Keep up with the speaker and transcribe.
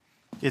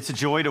It's a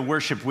joy to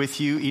worship with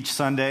you each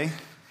Sunday.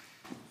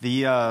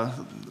 The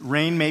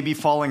rain may be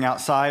falling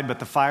outside, but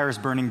the fire is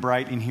burning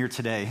bright in here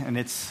today. And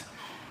it's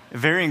a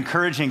very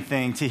encouraging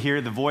thing to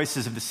hear the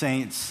voices of the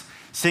saints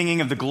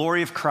singing of the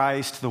glory of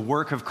Christ, the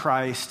work of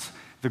Christ,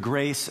 the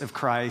grace of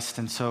Christ.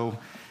 And so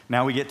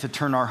now we get to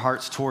turn our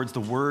hearts towards the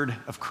word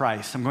of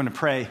Christ. I'm going to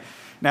pray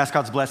and ask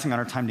God's blessing on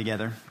our time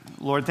together.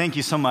 Lord, thank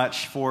you so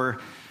much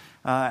for,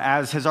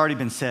 as has already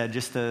been said,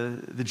 just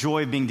the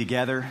joy of being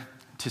together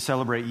to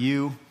celebrate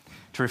you,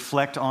 to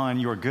reflect on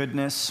your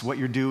goodness, what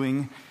you're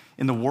doing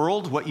in the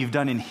world, what you've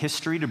done in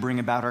history to bring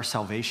about our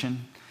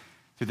salvation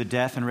through the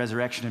death and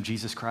resurrection of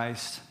Jesus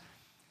Christ.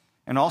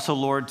 And also,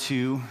 Lord,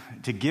 to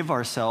give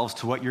ourselves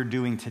to what you're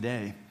doing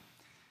today,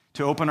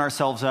 to open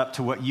ourselves up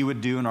to what you would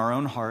do in our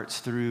own hearts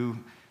through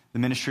the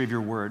ministry of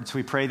your word. So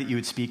we pray that you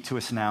would speak to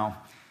us now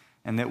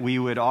and that we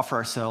would offer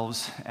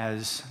ourselves,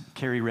 as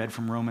Carrie read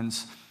from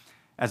Romans,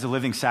 as a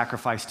living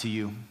sacrifice to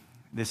you.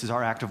 This is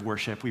our act of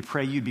worship. We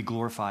pray you'd be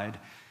glorified.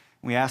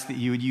 We ask that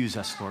you would use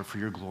us, Lord, for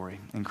your glory.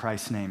 In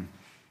Christ's name,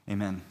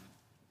 amen.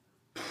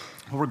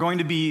 Well, we're going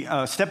to be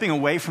stepping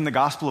away from the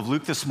Gospel of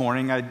Luke this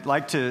morning. I'd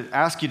like to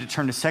ask you to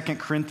turn to 2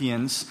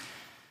 Corinthians.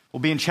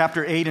 We'll be in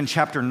chapter 8 and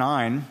chapter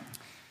 9.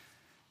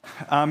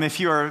 If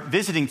you are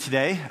visiting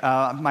today,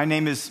 my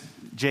name is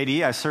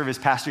JD. I serve as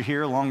pastor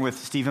here along with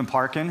Stephen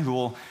Parkin, who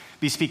will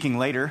be speaking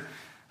later.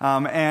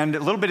 And a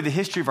little bit of the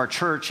history of our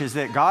church is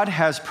that God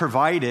has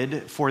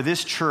provided for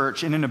this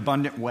church in an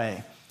abundant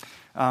way.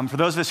 For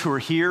those of us who are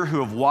here,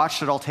 who have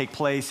watched it all take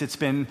place, it's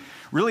been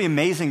really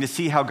amazing to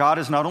see how God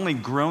has not only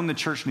grown the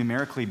church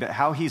numerically, but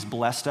how he's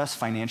blessed us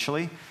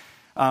financially.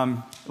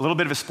 A little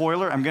bit of a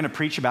spoiler, I'm going to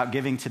preach about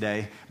giving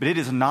today, but it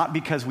is not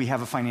because we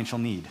have a financial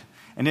need.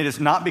 And it is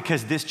not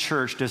because this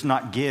church does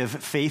not give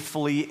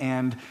faithfully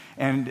and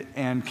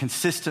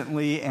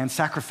consistently and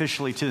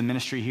sacrificially to the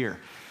ministry here.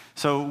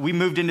 So we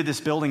moved into this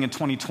building in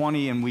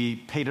 2020 and we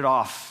paid it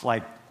off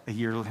like a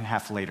year and a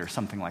half later,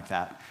 something like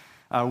that.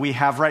 We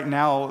have right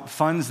now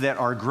funds that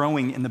are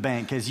growing in the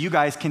bank as you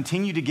guys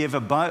continue to give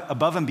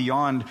above and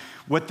beyond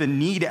what the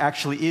need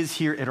actually is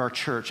here at our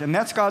church. And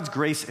that's God's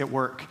grace at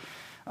work.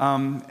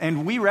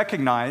 And we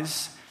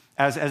recognize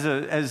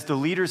as the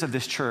leaders of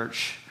this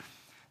church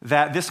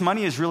that this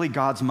money is really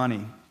God's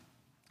money.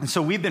 And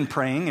so we've been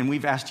praying, and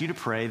we've asked you to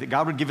pray that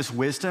God would give us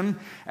wisdom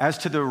as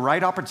to the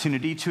right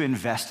opportunity to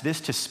invest this,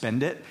 to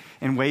spend it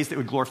in ways that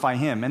would glorify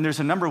him. And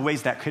there's a number of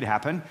ways that could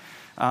happen.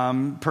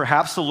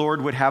 Perhaps the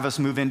Lord would have us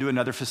move into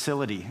another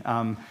facility.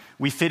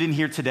 We fit in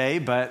here today,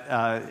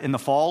 but in the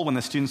fall when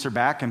the students are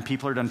back and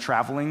people are done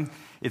traveling,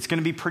 it's going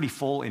to be pretty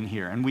full in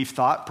here. And we've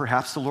thought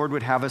perhaps the Lord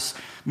would have us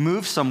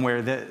move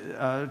somewhere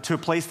to a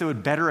place that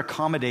would better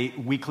accommodate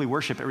weekly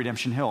worship at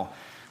Redemption Hill.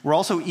 We're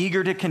also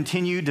eager to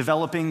continue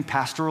developing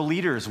pastoral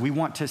leaders. We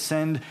want to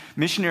send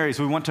missionaries.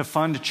 We want to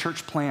fund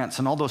church plants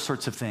and all those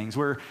sorts of things.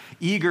 We're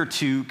eager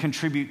to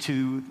contribute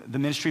to the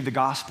ministry of the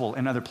gospel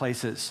in other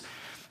places.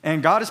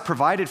 And God has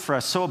provided for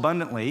us so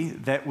abundantly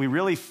that we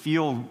really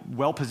feel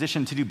well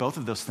positioned to do both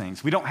of those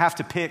things. We don't have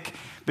to pick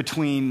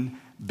between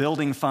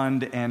building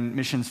fund and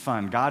missions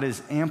fund. God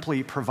is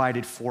amply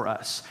provided for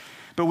us.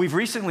 But we've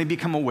recently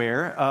become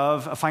aware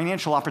of a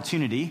financial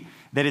opportunity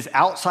that is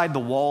outside the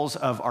walls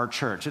of our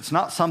church. It's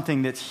not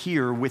something that's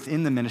here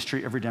within the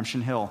ministry of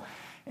Redemption Hill.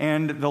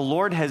 And the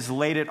Lord has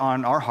laid it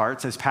on our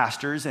hearts as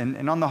pastors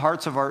and on the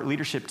hearts of our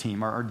leadership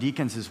team, our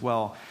deacons as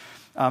well,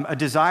 a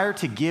desire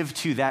to give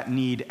to that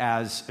need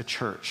as a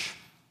church.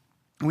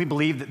 We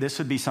believe that this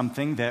would be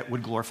something that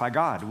would glorify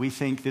God. We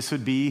think this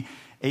would be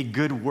a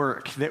good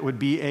work, that would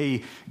be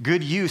a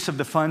good use of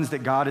the funds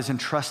that God has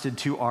entrusted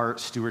to our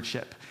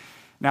stewardship.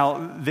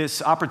 Now,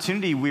 this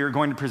opportunity we are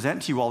going to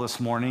present to you all this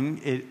morning,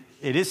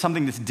 it is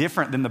something that's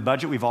different than the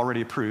budget we've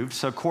already approved.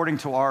 So according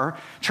to our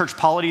church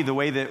polity, the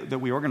way that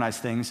we organize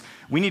things,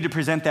 we need to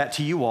present that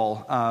to you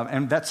all.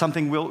 And that's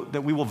something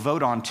that we will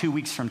vote on 2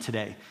 weeks from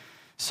today.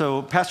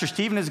 So Pastor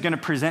Stephen is going to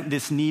present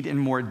this need in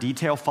more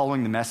detail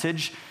following the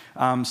message.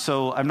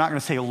 So I'm not going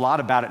to say a lot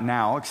about it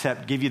now,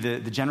 except give you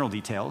the general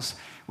details,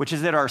 which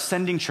is that our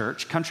sending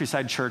church,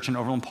 Countryside Church in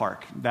Overland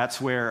Park,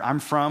 that's where I'm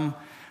from.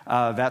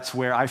 That's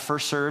where I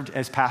first served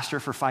as pastor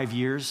for 5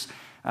 years.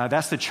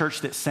 That's the church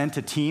that sent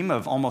a team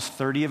of almost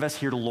 30 of us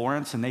here to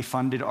Lawrence, and they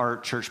funded our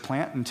church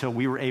plant until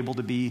we were able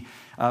to be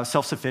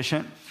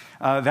self-sufficient.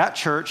 That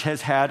church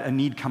has had a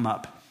need come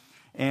up.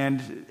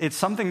 And it's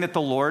something that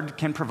the Lord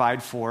can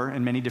provide for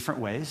in many different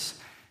ways.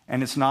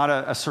 And it's not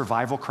a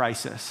survival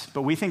crisis,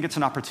 but we think it's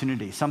an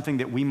opportunity, something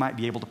that we might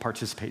be able to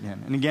participate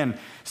in. And again,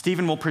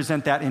 Stephen will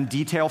present that in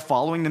detail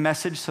following the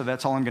message, so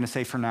that's all I'm going to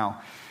say for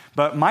now.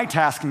 But my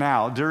task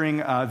now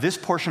during this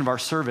portion of our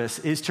service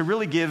is to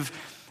really give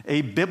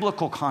a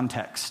biblical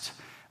context,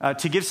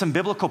 to give some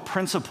biblical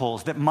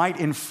principles that might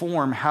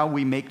inform how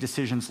we make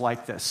decisions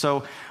like this.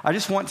 So I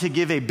just want to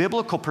give a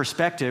biblical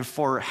perspective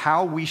for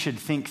how we should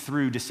think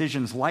through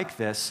decisions like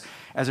this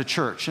as a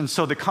church. And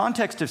so the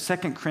context of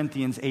 2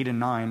 Corinthians 8 and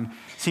 9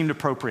 seemed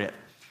appropriate.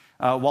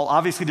 While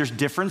obviously there's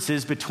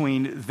differences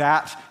between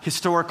that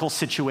historical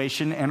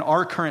situation and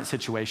our current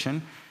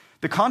situation,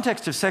 The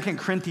context of 2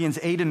 Corinthians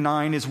 8 and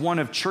 9 is one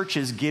of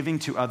churches giving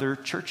to other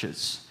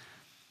churches.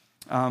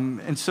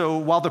 And so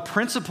while the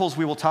principles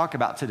we will talk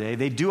about today,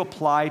 they do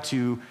apply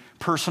to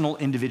personal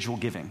individual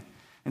giving.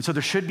 And so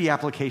there should be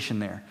application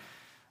there.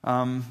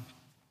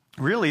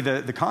 Really,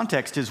 the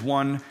context is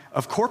one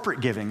of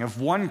corporate giving,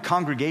 of one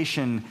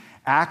congregation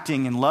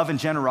acting in love and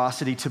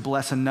generosity to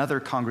bless another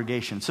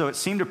congregation. So it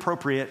seemed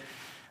appropriate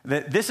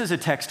that this is a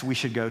text we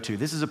should go to.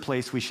 This is a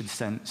place we should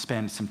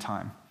spend some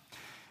time.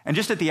 And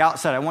just at the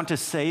outset, I want to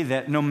say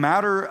that no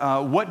matter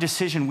what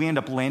decision we end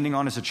up landing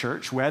on as a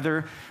church,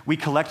 whether we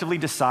collectively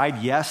decide,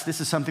 yes,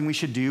 this is something we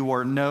should do,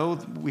 or no,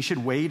 we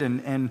should wait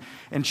and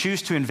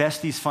choose to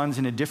invest these funds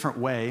in a different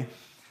way,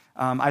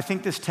 I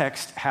think this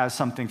text has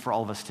something for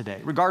all of us today,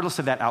 regardless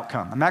of that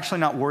outcome. I'm actually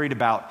not worried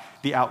about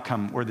the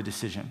outcome or the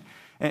decision.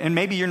 And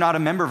maybe you're not a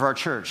member of our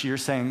church. You're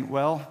saying,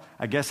 well,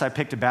 I guess I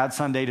picked a bad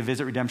Sunday to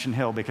visit Redemption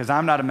Hill because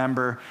I'm not a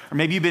member. Or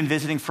maybe you've been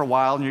visiting for a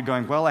while and you're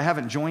going, well, I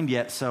haven't joined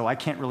yet, so I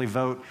can't really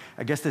vote.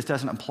 I guess this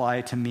doesn't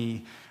apply to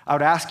me. I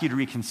would ask you to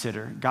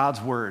reconsider. God's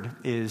word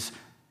is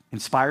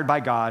inspired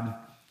by God,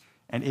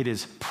 and it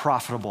is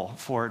profitable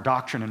for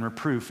doctrine and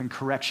reproof and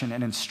correction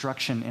and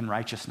instruction in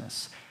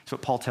righteousness. That's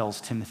what Paul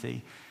tells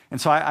Timothy. And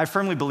so I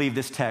firmly believe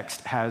this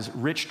text has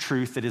rich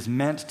truth that is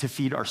meant to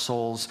feed our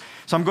souls.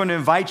 So I'm going to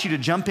invite you to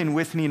jump in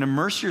with me and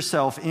immerse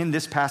yourself in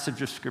this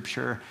passage of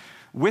Scripture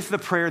with the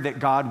prayer that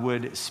God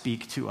would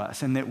speak to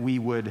us and that we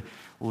would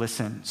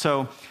listen.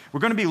 So we're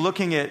going to be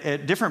looking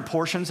at different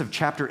portions of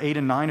chapter 8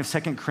 and 9 of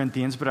 2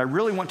 Corinthians, but I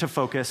really want to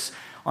focus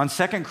on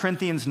 2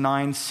 Corinthians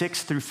 9,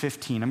 6 through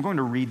 15. I'm going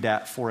to read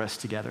that for us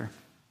together.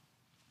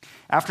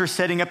 After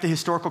setting up the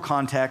historical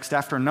context,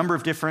 after a number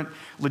of different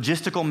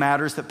logistical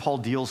matters that Paul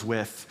deals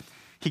with,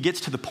 he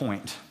gets to the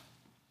point.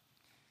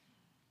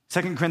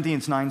 2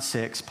 Corinthians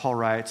 9:6, Paul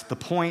writes, "The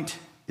point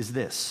is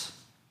this: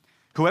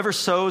 whoever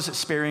sows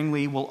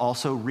sparingly will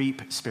also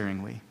reap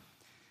sparingly,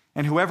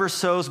 and whoever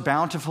sows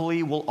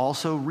bountifully will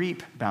also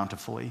reap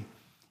bountifully.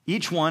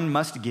 Each one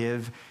must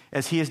give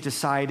as he has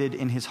decided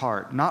in his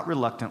heart, not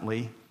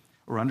reluctantly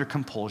or under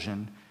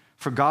compulsion,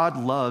 for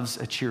God loves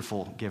a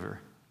cheerful giver.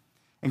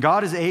 And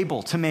God is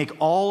able to make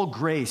all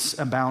grace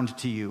abound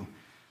to you,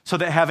 so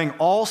that having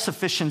all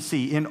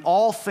sufficiency in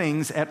all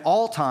things at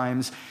all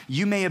times,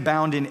 you may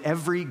abound in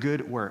every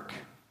good work.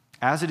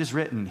 As it is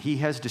written, he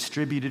has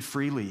distributed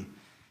freely.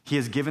 He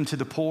has given to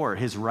the poor.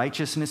 His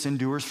righteousness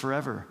endures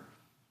forever.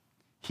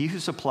 He who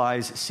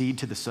supplies seed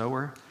to the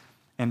sower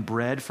and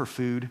bread for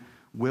food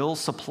will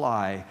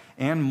supply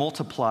and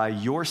multiply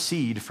your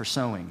seed for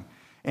sowing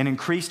and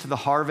increase to the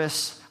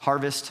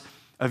harvest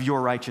of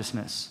your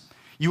righteousness.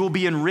 You will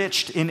be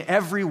enriched in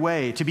every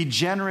way, to be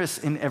generous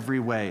in every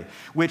way,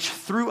 which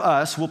through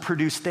us will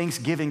produce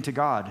thanksgiving to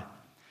God.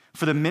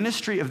 For the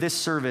ministry of this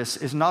service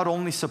is not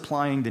only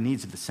supplying the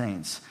needs of the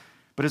saints,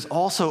 but is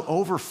also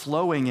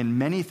overflowing in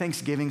many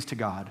thanksgivings to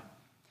God.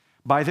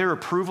 By their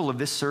approval of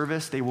this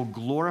service, they will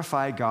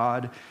glorify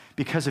God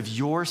because of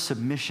your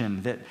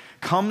submission that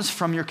comes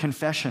from your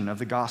confession of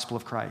the gospel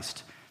of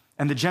Christ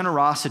and the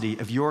generosity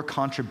of your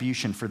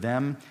contribution for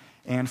them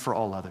and for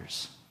all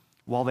others,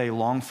 while they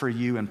long for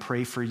you and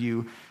pray for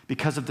you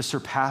because of the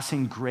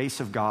surpassing grace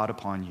of God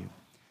upon you.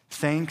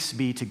 Thanks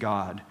be to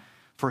God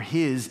for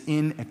his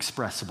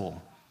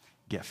inexpressible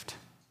gift."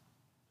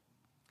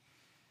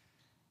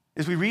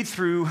 As we read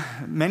through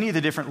many of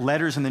the different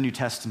letters in the New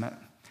Testament,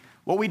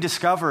 what we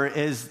discover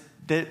is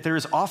that there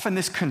is often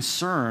this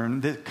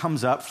concern that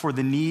comes up for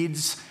the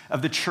needs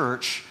of the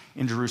church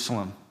in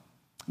Jerusalem.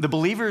 The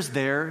believers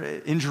there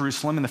in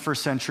Jerusalem in the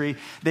first century,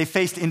 they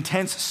faced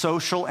intense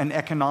social and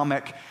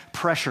economic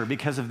pressure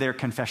because of their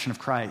confession of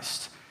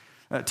Christ.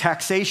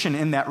 Taxation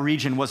in that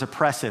region was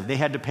oppressive. They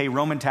had to pay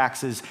Roman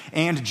taxes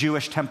and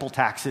Jewish temple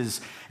taxes,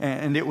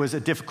 and it was a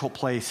difficult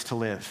place to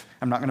live.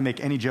 I'm not going to make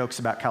any jokes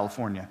about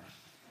California.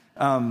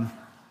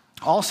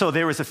 Also,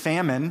 there was a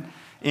famine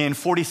in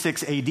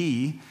 46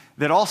 AD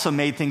that also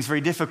made things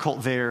very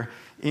difficult there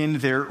in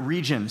their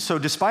region. So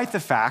despite the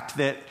fact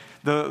that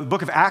the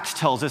book of Acts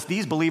tells us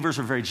these believers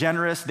were very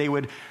generous. They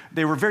were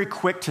very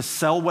quick to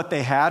sell what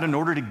they had in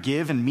order to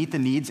give and meet the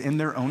needs in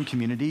their own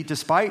community.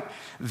 Despite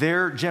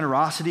their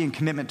generosity and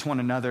commitment to one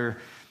another,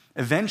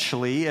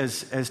 eventually,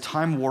 as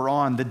time wore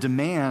on, the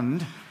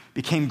demand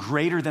became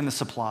greater than the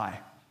supply.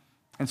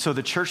 And so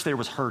the church there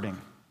was hurting.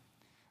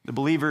 The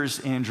believers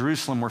in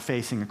Jerusalem were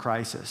facing a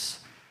crisis.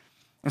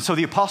 And so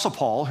the Apostle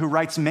Paul, who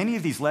writes many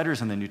of these letters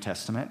in the New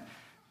Testament,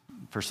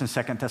 1st and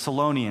 2nd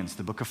Thessalonians,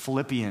 the book of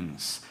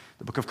Philippians,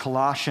 the book of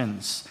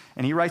Colossians,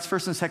 and he writes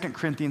 1st and 2nd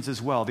Corinthians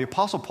as well. The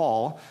Apostle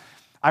Paul,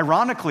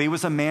 ironically,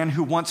 was a man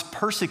who once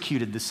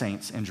persecuted the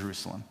saints in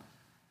Jerusalem.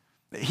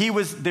 He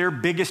was their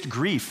biggest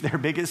grief, their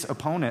biggest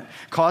opponent,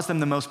 caused them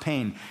the most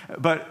pain.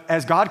 But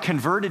as God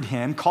converted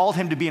him, called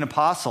him to be an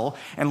apostle,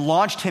 and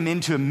launched him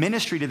into a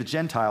ministry to the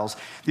Gentiles,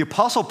 the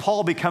Apostle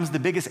Paul becomes the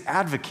biggest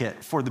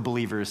advocate for the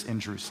believers in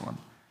Jerusalem.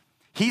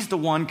 He's the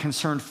one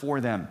concerned for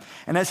them.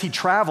 And as he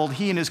traveled,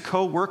 he and his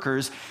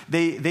co-workers,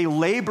 they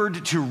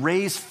labored to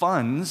raise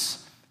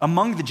funds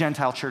among the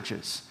Gentile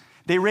churches.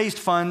 they raised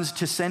funds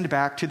to send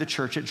back to the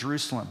church at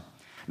Jerusalem.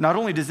 Not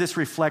only does this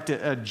reflect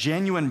a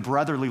genuine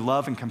brotherly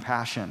love and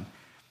compassion,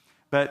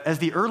 but as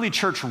the early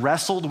church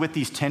wrestled with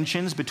these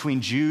tensions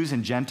between Jews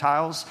and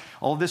Gentiles,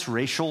 all of this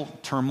racial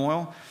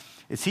turmoil,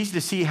 it's easy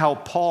to see how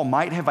Paul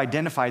might have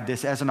identified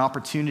this as an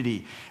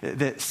opportunity,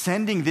 that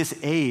sending this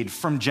aid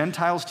from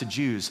Gentiles to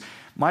Jews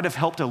might have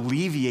helped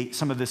alleviate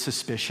some of the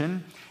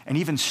suspicion and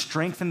even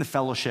strengthen the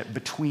fellowship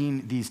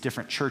between these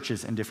different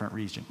churches and different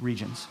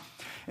regions.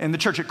 And the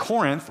church at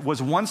Corinth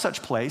was one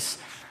such place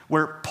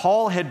where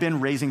Paul had been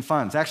raising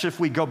funds. Actually, if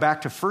we go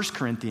back to 1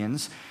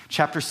 Corinthians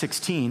chapter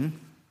 16,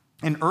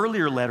 an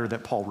earlier letter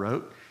that Paul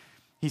wrote,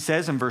 he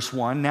says in verse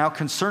 1, "Now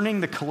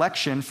concerning the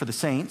collection for the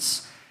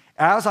saints,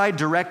 as I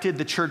directed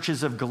the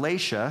churches of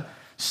Galatia,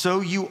 so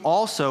you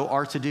also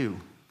are to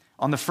do.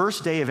 On the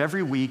first day of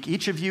every week,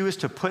 each of you is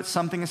to put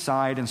something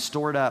aside and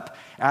store it up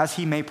as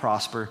he may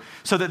prosper,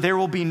 so that there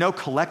will be no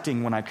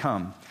collecting when I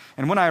come.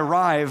 And when I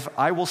arrive,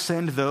 I will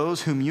send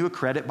those whom you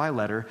accredit by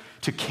letter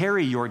to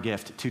carry your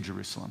gift to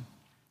Jerusalem."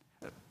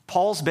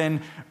 Paul's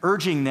been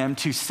urging them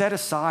to set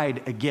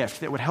aside a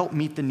gift that would help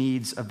meet the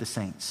needs of the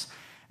saints.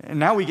 And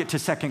now we get to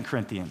 2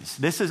 Corinthians.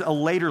 This is a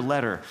later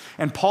letter,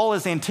 and Paul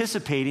is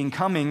anticipating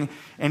coming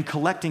and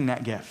collecting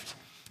that gift.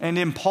 And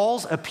in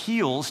Paul's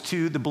appeals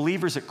to the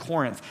believers at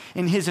Corinth,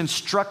 in his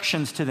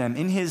instructions to them,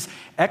 in his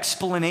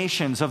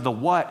explanations of the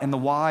what and the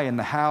why and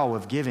the how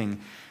of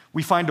giving,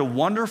 we find a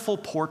wonderful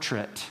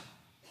portrait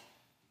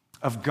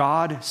of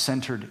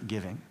God-centered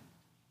giving.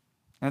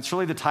 And that's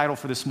really the title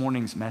for this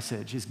morning's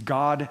message, is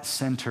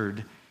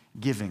God-centered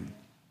giving.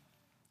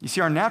 You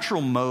see, our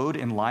natural mode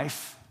in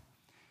life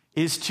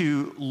is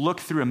to look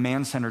through a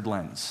man-centered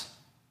lens.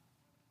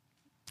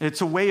 It's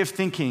a way of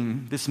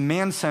thinking, this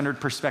man-centered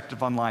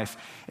perspective on life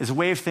is a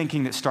way of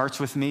thinking that starts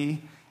with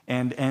me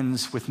and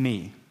ends with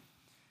me.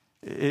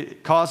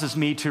 It causes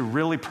me to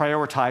really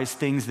prioritize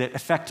things that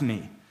affect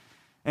me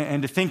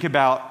and to think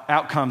about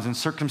outcomes and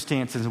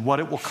circumstances and what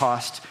it will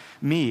cost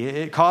me.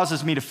 It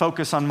causes me to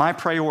focus on my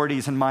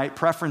priorities and my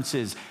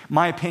preferences,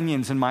 my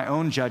opinions and my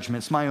own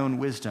judgments, my own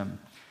wisdom.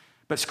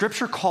 But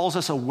Scripture calls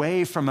us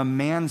away from a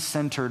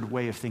man-centered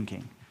way of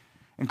thinking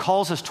and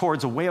calls us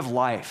towards a way of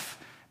life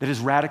that is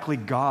radically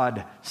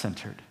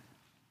God-centered.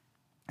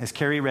 As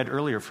Carrie read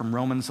earlier from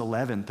Romans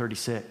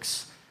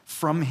 11:36,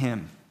 "From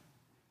him,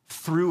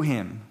 through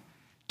him,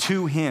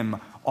 to him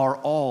are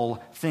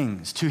all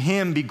things. To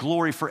him be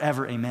glory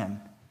forever,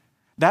 amen."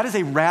 That is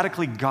a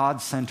radically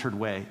God-centered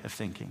way of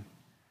thinking.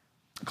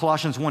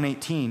 Colossians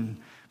 1:18,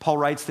 Paul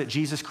writes that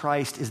Jesus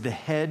Christ is the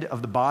head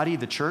of the body,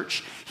 the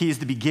church. He is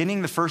the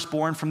beginning, the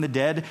firstborn from the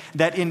dead,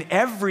 that in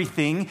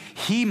everything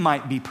he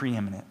might be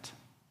preeminent.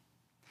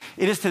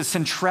 It is the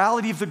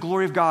centrality of the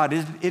glory of God.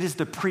 It is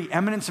the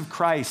preeminence of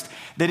Christ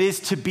that is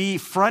to be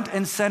front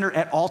and center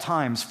at all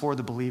times for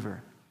the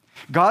believer.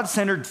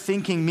 God-centered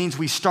thinking means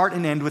we start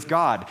and end with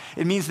God.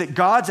 It means that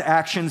God's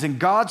actions and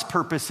God's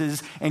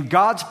purposes and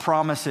God's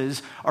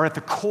promises are at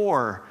the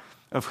core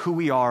of who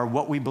we are,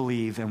 what we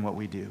believe, and what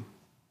we do.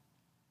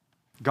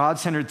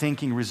 God-centered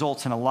thinking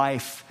results in a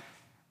life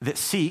that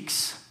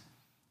seeks,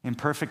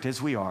 imperfect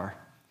as we are,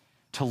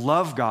 to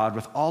love God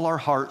with all our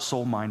heart,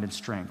 soul, mind, and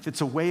strength. It's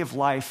a way of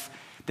life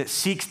that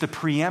seeks the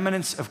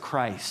preeminence of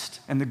Christ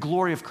and the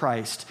glory of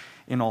Christ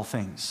in all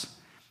things.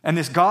 And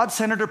this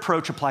God-centered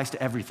approach applies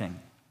to everything.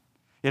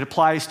 It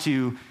applies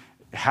to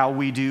how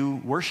we do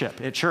worship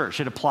at church.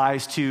 It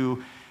applies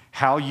to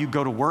how you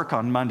go to work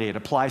on Monday. It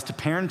applies to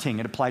parenting.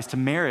 It applies to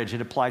marriage.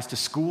 It applies to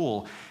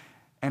school.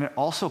 And it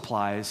also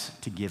applies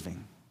to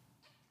giving.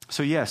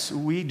 So yes,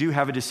 we do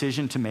have a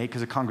decision to make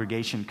as a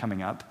congregation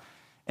coming up.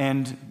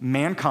 And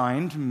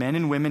mankind, men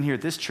and women here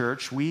at this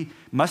church, we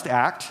must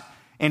act,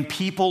 and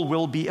people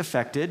will be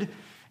affected.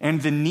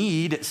 And the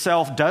need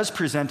itself does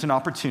present an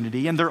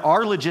opportunity, and there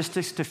are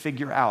logistics to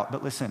figure out.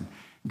 But listen,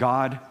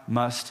 God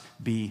must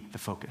be the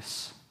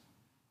focus.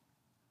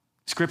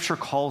 Scripture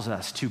calls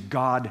us to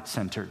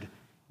God-centered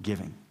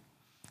giving.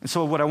 And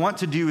so what I want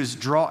to do is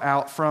draw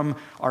out from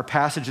our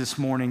passage this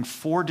morning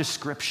 4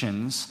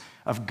 descriptions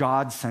of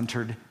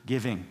God-centered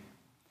giving.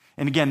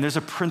 And again, there's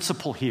a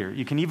principle here.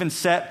 You can even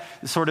set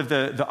sort of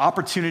the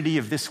opportunity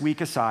of this week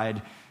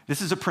aside.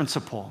 This is a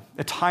principle,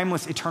 a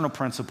timeless, eternal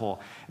principle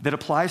that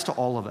applies to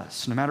all of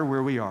us, no matter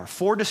where we are.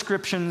 4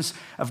 descriptions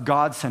of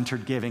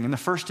God-centered giving. And the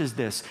first is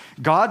this: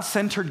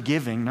 God-centered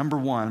giving, number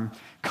 1,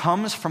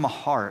 comes from a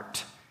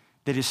heart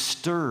that is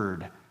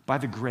stirred by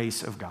the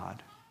grace of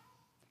God.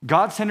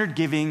 God-centered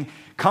giving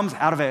comes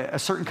out of a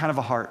certain kind of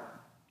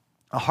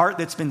a heart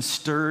that's been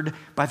stirred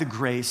by the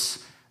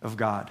grace of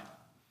God.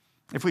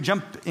 If we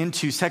jump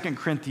into 2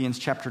 Corinthians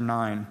chapter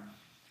 9,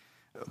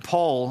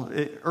 Paul,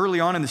 early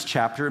on in this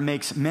chapter,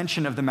 makes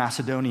mention of the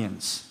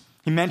Macedonians.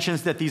 He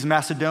mentions that these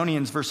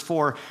Macedonians, verse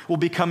 4, will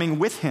be coming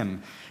with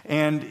him.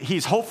 And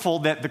he's hopeful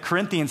that the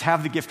Corinthians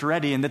have the gift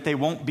ready and that they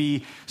won't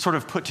be sort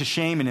of put to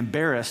shame and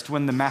embarrassed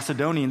when the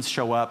Macedonians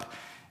show up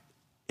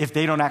if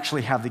they don't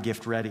actually have the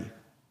gift ready.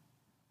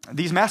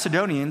 These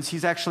Macedonians,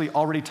 he's actually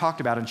already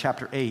talked about in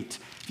chapter 8.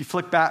 If you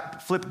flip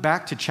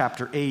back to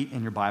chapter 8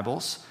 in your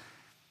Bibles,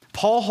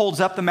 Paul holds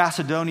up the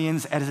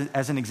Macedonians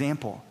as an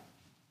example.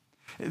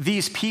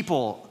 These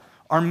people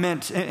are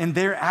meant, and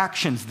their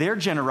actions, their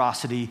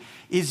generosity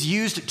is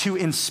used to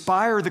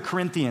inspire the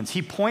Corinthians.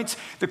 He points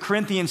the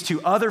Corinthians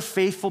to other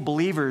faithful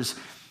believers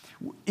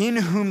in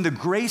whom the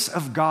grace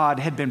of God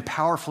had been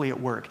powerfully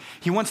at work.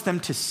 He wants them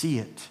to see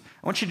it.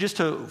 I want you just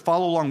to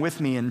follow along with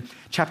me in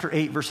chapter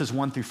 8, verses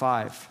 1 through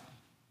 5.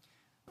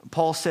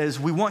 Paul says,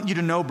 "We want you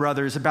to know,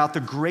 brothers, about the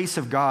grace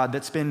of God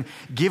that's been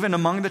given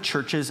among the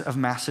churches of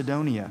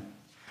Macedonia.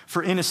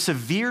 For in a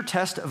severe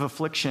test of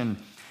affliction,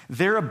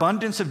 their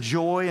abundance of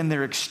joy and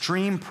their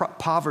extreme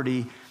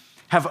poverty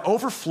have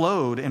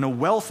overflowed in a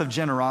wealth of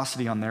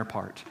generosity on their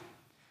part.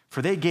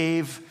 For they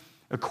gave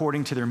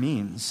according to their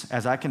means,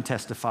 as I can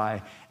testify,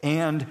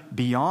 and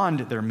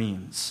beyond their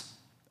means,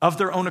 of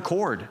their own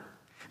accord,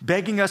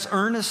 begging us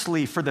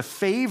earnestly for the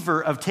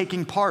favor of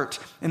taking part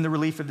in the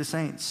relief of the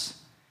saints.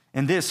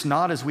 And this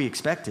not as we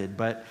expected,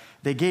 but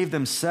they gave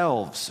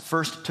themselves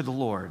first to the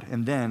Lord,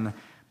 and then,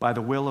 by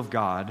the will of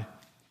God,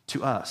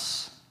 to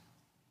us."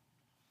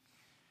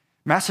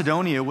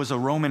 Macedonia was a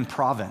Roman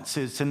province.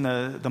 It's in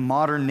the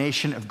modern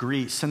nation of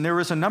Greece. And there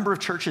was a number of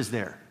churches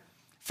there: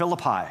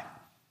 Philippi,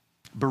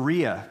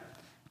 Berea,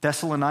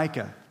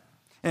 Thessalonica.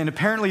 And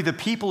apparently the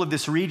people of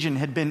this region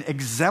had been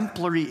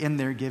exemplary in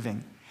their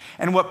giving.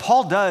 And what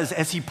Paul does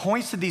as he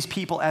points to these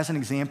people as an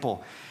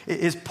example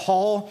is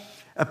Paul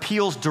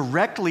appeals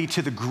directly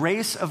to the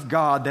grace of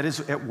God that is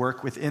at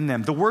work within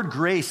them. The word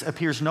grace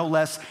appears no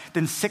less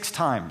than 6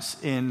 times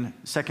in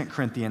 2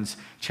 Corinthians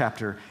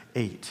chapter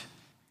 8.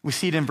 We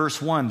see it in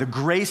verse 1, the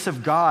grace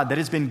of God that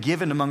has been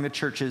given among the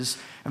churches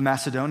of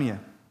Macedonia.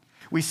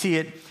 We see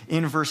it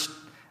in verse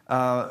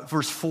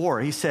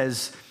 4. He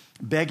says,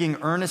 begging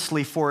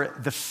earnestly for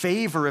the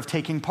favor of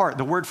taking part.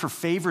 The word for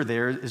favor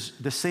there is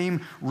the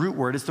same root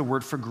word as the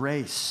word for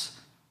grace,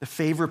 the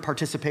favor of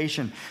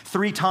participation.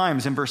 3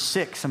 times in verse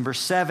 6 and verse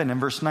 7 and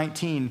verse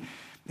 19,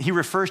 he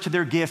refers to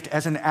their gift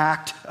as an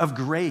act of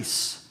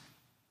grace.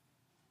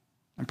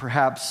 And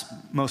perhaps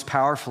most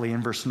powerfully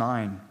in verse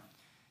 9,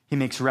 he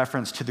makes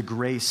reference to the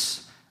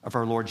grace of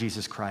our Lord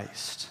Jesus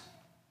Christ.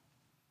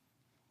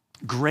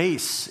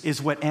 Grace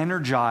is what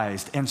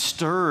energized and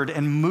stirred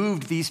and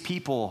moved these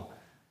people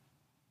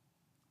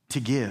to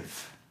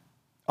give.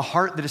 A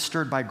heart that is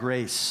stirred by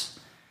grace.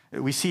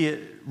 We see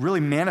it really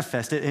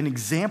manifested, an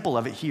example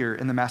of it here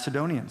in the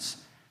Macedonians.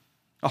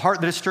 A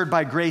heart that is stirred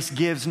by grace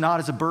gives not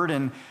as a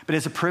burden, but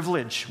as a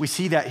privilege. We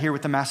see that here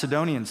with the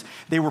Macedonians.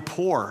 They were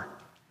poor,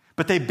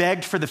 but they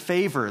begged for the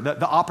favor,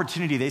 the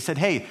opportunity. They said,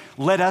 hey,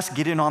 let us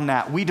get in on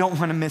that. We don't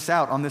want to miss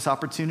out on this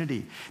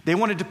opportunity. They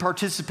wanted to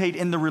participate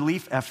in the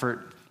relief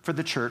effort for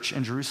the church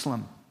in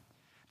Jerusalem.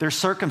 Their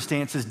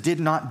circumstances did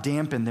not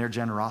dampen their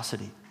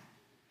generosity.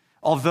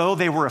 Although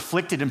they were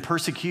afflicted and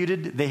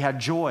persecuted, they had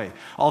joy.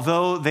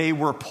 Although they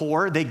were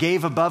poor, they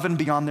gave above and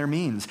beyond their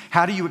means.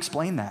 How do you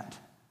explain that?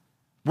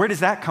 Where does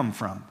that come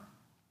from?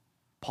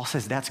 Paul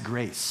says that's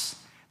grace.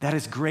 That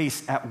is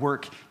grace at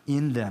work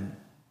in them.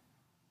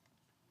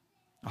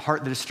 A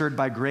heart that is stirred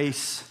by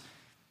grace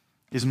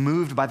is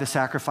moved by the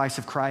sacrifice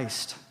of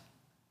Christ.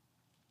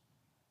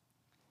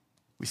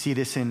 We see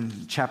this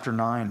in chapter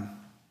 9.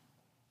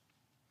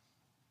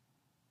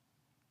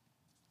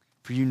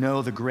 For you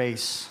know the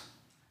grace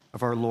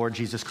of our Lord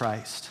Jesus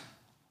Christ.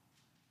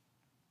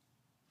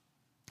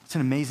 It's an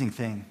amazing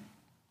thing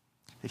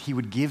that he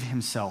would give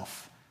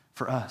himself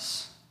for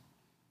us.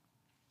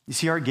 You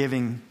see, our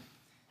giving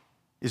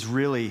is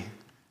really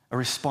a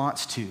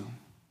response to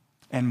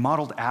and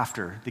modeled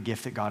after the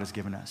gift that God has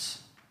given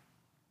us.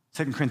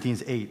 2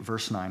 Corinthians 8,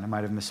 verse 9, I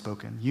might have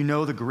misspoken. You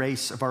know the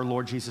grace of our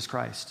Lord Jesus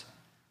Christ.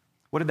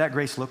 What did that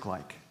grace look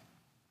like?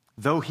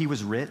 Though he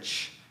was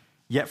rich,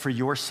 yet for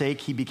your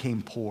sake he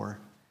became poor,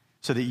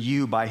 so that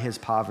you by his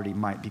poverty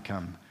might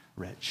become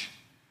rich.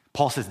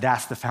 Paul says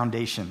that's the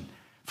foundation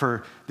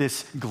for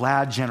this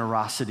glad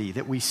generosity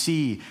that we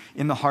see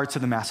in the hearts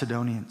of the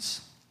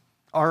Macedonians.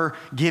 Our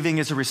giving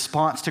is a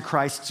response to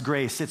Christ's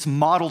grace. It's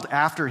modeled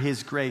after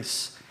his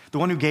grace, the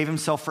one who gave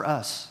himself for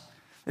us.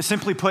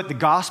 Simply put, the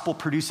gospel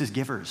produces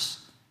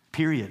givers,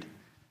 period.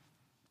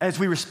 As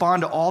we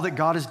respond to all that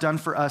God has done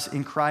for us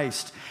in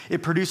Christ,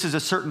 it produces a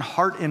certain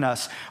heart in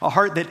us, a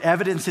heart that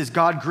evidences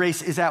God's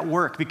grace is at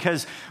work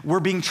because we're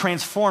being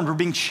transformed, we're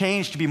being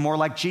changed to be more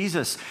like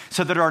Jesus,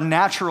 so that our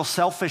natural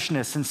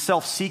selfishness and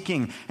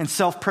self-seeking and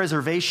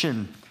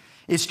self-preservation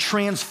is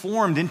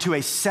transformed into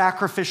a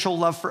sacrificial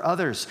love for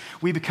others.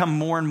 We become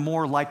more and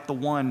more like the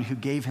one who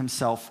gave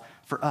himself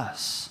for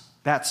us.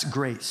 That's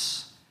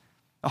grace.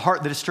 A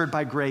heart that is stirred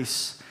by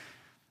grace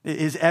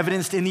is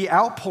evidenced in the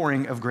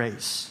outpouring of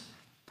grace.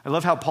 I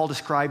love how Paul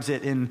describes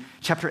it in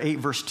chapter 8,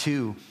 verse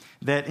 2,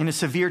 that in a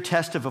severe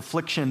test of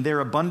affliction, their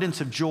abundance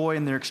of joy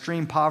and their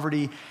extreme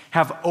poverty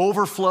have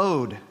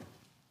overflowed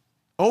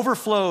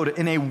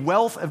in a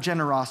wealth of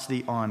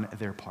generosity on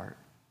their part.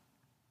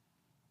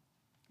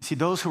 See,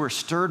 those who are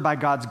stirred by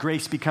God's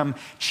grace become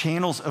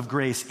channels of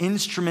grace,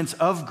 instruments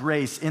of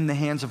grace in the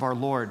hands of our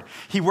Lord.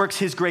 He works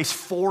his grace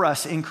for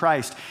us in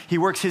Christ. He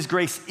works his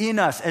grace in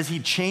us as he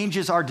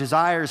changes our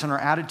desires and our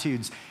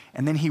attitudes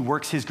and then he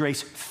works his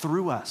grace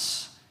through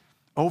us,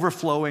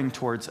 overflowing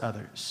towards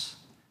others.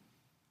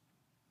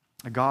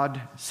 A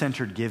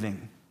God-centered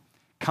giving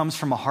comes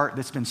from a heart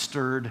that's been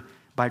stirred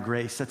by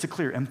grace. That's a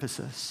clear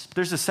emphasis.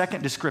 There's a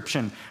second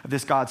description of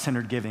this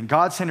God-centered giving.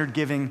 God-centered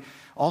giving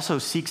also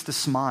seeks the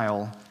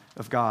smile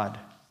of God.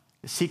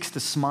 It seeks the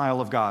smile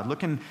of God.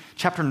 Look in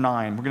chapter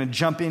 9. We're going to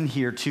jump in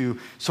here to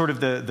sort of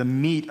the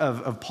meat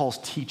of Paul's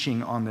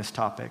teaching on this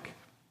topic.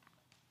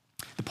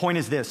 The point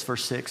is this,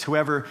 verse 6,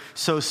 whoever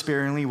sows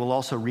sparingly will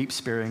also reap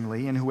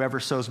sparingly, and whoever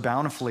sows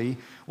bountifully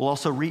will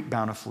also reap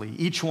bountifully.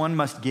 Each one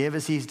must give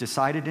as he's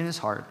decided in his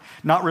heart,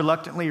 not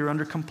reluctantly or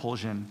under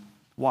compulsion.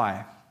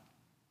 Why?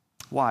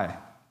 Why?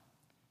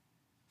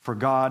 For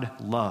God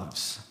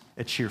loves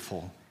a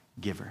cheerful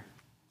giver.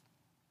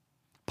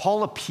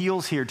 Paul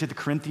appeals here to the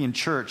Corinthian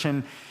church,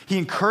 and he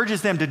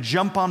encourages them to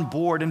jump on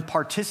board and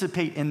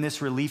participate in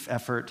this relief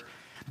effort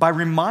by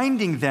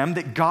reminding them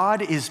that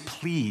God is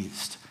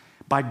pleased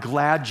by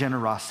glad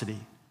generosity.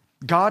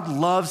 God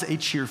loves a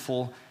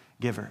cheerful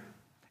giver.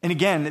 And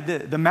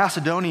again, the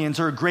Macedonians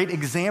are a great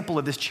example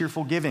of this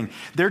cheerful giving.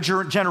 Their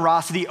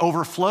generosity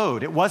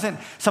overflowed. It wasn't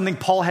something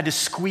Paul had to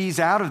squeeze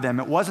out of them.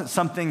 It wasn't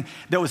something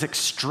that was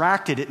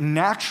extracted. It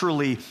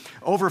naturally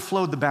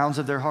overflowed the bounds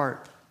of their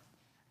heart.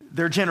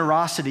 Their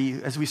generosity,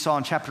 as we saw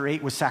in chapter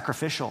 8, was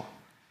sacrificial.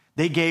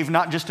 They gave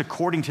not just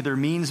according to their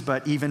means,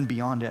 but even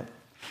beyond it.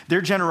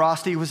 Their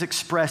generosity was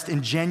expressed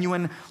in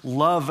genuine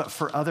love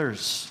for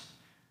others.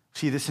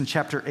 See this in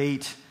chapter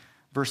 8,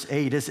 verse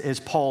 8, as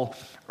Paul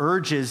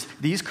urges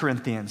these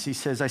Corinthians. He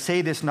says, I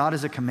say this not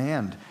as a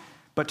command,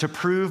 but to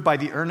prove by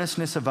the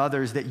earnestness of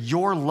others that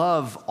your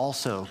love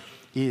also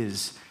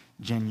is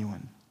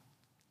genuine.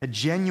 A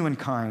genuine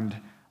kind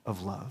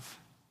of love.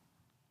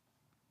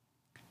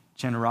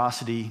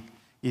 Generosity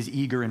is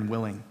eager and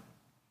willing.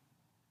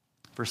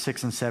 Verse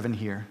 6 and 7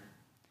 here.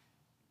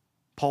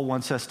 Paul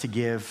wants us to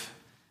give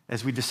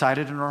as we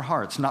decided in our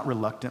hearts, not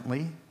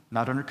reluctantly,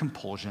 not under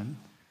compulsion,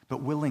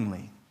 but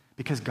willingly,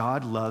 because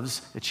God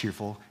loves a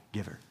cheerful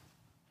giver.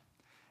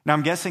 Now,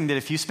 I'm guessing that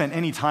if you spent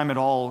any time at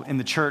all in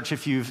the church,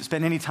 if you've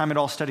spent any time at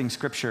all studying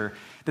Scripture,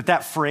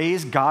 that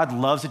phrase, God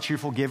loves a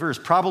cheerful giver, is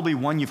probably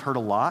one you've heard a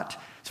lot.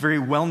 It's a very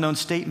well-known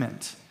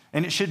statement,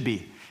 and it should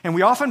be. And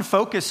we often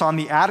focus on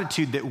the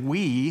attitude that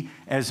we,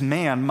 as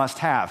man, must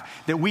have,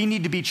 that we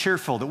need to be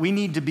cheerful, that we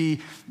need to be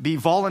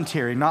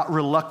voluntary, not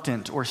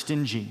reluctant or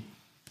stingy.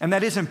 And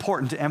that is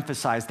important to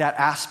emphasize, that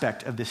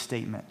aspect of this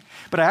statement.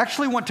 But I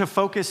actually want to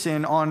focus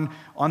in on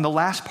the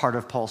last part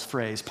of Paul's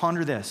phrase.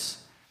 Ponder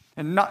this.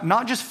 And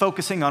not just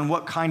focusing on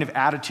what kind of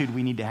attitude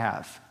we need to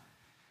have,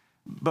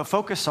 but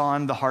focus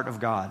on the heart of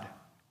God.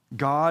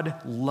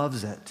 God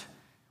loves it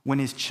when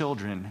his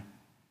children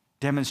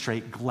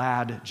demonstrate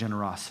glad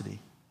generosity.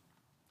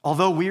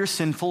 Although we are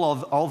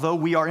sinful, although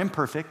we are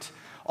imperfect,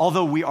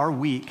 although we are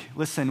weak,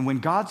 listen, when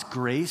God's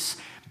grace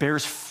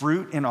bears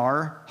fruit in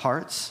our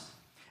hearts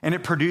and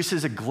it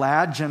produces a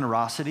glad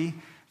generosity,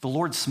 the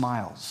Lord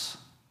smiles.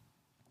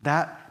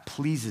 That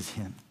pleases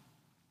him.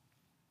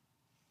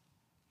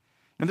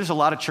 And there's a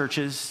lot of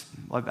churches,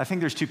 I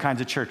think there's two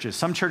kinds of churches.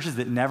 Some churches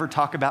that never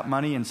talk about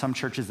money and some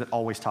churches that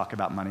always talk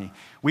about money.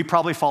 We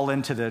probably fall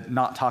into the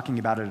not talking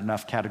about it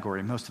enough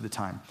category most of the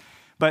time.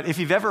 But if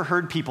you've ever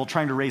heard people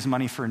trying to raise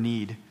money for a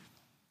need,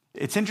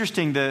 it's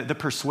interesting the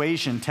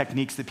persuasion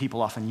techniques that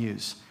people often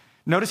use.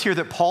 Notice here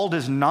that Paul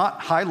does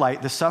not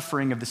highlight the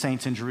suffering of the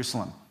saints in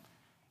Jerusalem.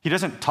 He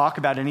doesn't talk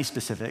about any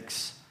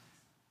specifics,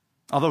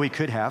 although he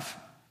could have.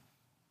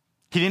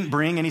 He didn't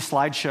bring any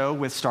slideshow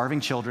with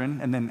starving children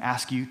and then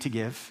ask you to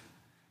give.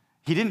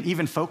 He didn't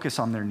even focus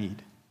on their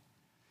need.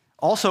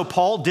 Also,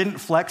 Paul didn't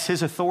flex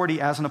his authority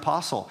as an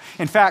apostle.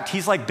 In fact,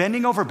 he's like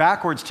bending over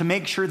backwards to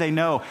make sure they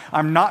know,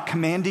 I'm not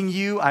commanding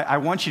you, I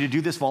want you to do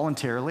this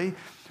voluntarily.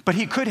 But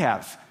he could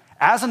have.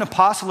 As an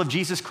apostle of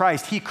Jesus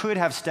Christ, he could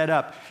have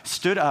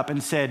stood up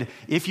and said,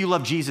 if you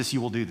love Jesus,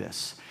 you will do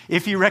this.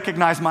 If you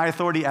recognize my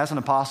authority as an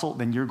apostle,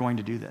 then you're going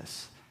to do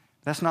this.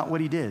 That's not what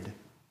he did.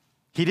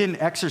 He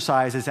didn't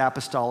exercise his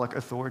apostolic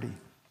authority.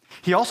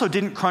 He also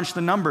didn't crunch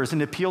the numbers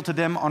and appeal to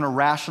them on a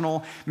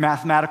rational,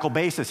 mathematical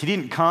basis. He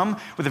didn't come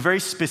with a very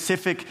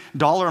specific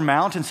dollar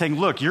amount and saying,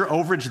 look, your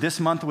overage this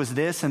month was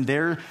this and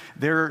their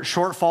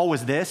shortfall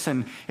was this,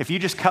 and if you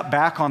just cut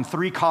back on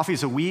 3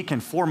 coffees a week in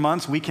 4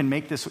 months, we can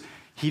make this.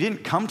 He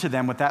didn't come to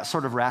them with that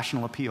sort of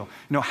rational appeal.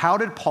 No, how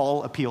did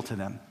Paul appeal to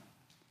them?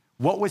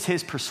 What was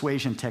his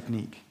persuasion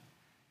technique?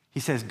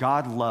 He says,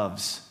 God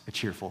loves a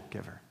cheerful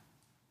giver.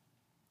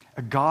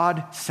 A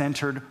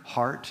God-centered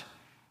heart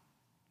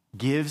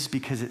gives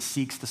because it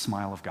seeks the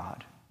smile of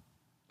God.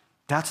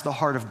 That's the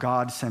heart of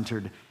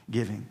God-centered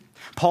giving.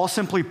 Paul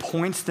simply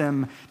points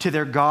them to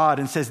their God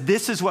and says,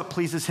 this is what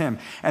pleases him.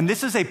 And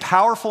this is a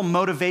powerful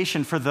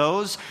motivation for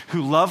those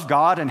who love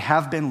God and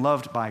have been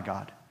loved by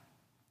God.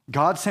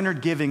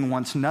 God-centered giving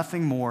wants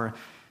nothing more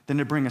than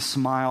to bring a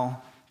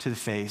smile to the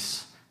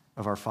face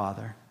of our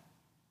Father.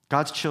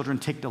 God's children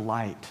take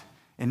delight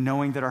in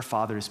knowing that our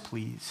Father is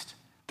pleased.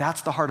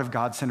 That's the heart of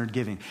God-centered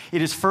giving.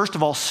 It is first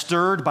of all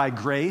stirred by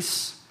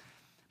grace,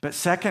 but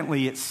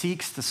secondly, it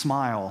seeks the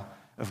smile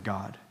of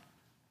God.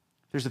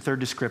 There's a third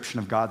description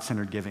of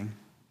God-centered giving.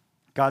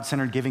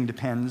 God-centered giving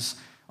depends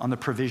on the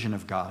provision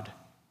of God.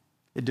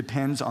 It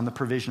depends on the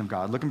provision of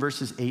God. Look in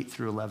verses 8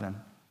 through 11.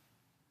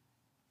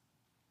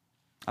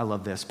 I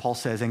love this. Paul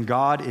says, "And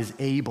God is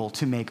able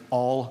to make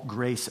all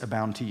grace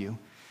abound to you,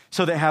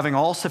 so that having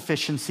all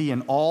sufficiency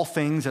in all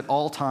things at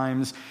all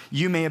times,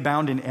 you may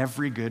abound in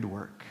every good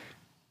work.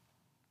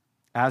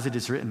 As it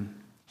is written,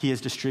 he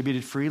has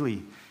distributed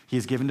freely. He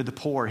has given to the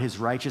poor. His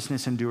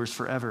righteousness endures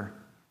forever."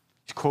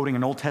 He's quoting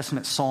an Old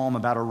Testament psalm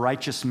about a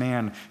righteous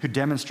man who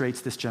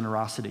demonstrates this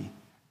generosity.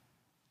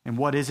 And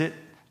what is it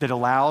that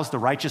allows the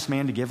righteous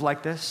man to give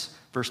like this?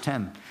 Verse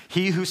 10,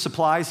 "He who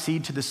supplies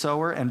seed to the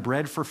sower and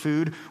bread for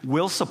food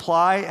will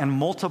supply and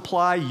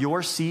multiply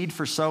your seed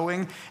for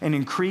sowing and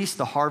increase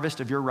the harvest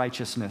of your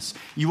righteousness.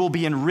 You will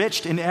be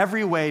enriched in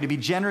every way, to be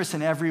generous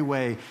in every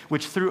way,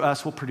 which through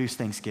us will produce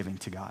thanksgiving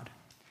to God."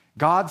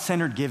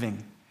 God-centered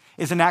giving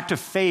is an act of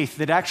faith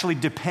that actually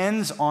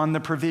depends on the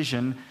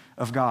provision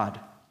of God.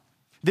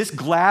 This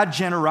glad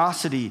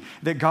generosity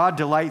that God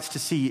delights to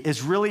see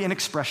is really an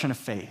expression of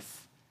faith.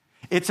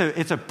 It's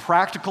a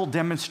practical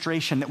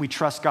demonstration that we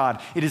trust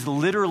God. It is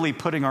literally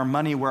putting our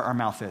money where our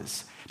mouth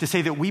is, to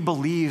say that we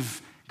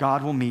believe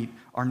God will meet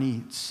our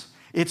needs.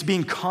 It's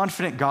being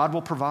confident God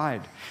will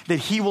provide, that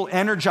he will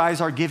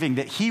energize our giving,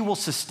 that he will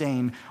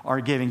sustain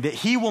our giving, that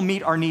he will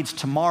meet our needs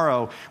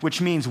tomorrow, which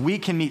means we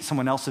can meet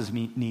someone else's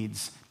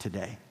needs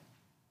today.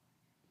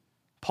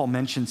 Paul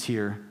mentions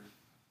here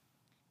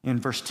in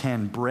verse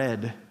 10,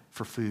 bread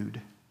for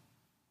food.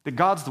 That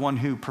God's the one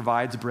who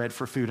provides bread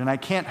for food. And I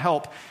can't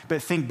help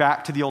but think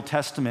back to the Old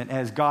Testament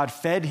as God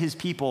fed his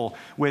people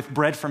with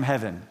bread from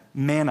heaven,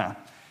 manna,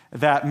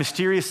 that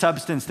mysterious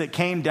substance that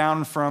came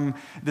down from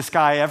the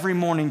sky every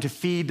morning to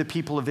feed the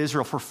people of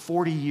Israel for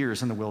 40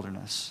 years in the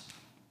wilderness.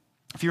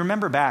 If you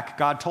remember back,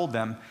 God told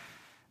them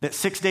that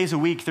 6 days a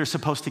week they're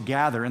supposed to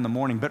gather in the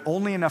morning, but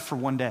only enough for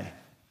one day.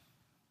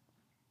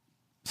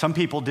 Some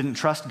people didn't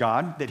trust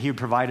God that he would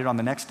provide it on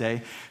the next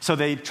day, so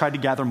they tried to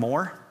gather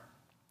more.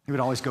 It would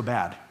always go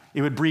bad.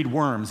 It would breed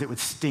worms. It would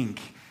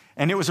stink.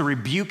 And it was a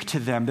rebuke to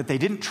them that they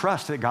didn't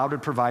trust that God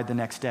would provide the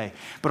next day.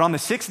 But on the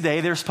sixth day,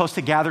 they're supposed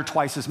to gather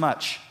twice as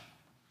much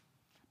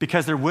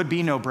because there would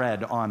be no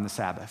bread on the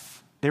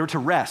Sabbath. They were to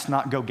rest,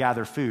 not go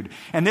gather food.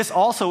 And this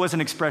also was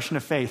an expression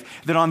of faith,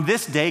 that on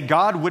this day,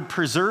 God would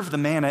preserve the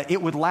manna.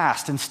 It would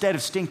last instead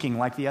of stinking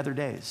like the other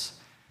days.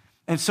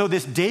 And so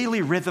this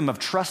daily rhythm of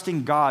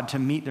trusting God to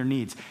meet their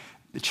needs,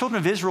 the children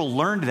of Israel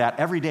learned that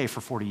every day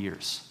for 40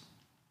 years.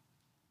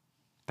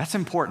 That's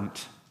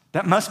important.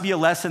 That must be a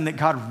lesson that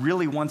God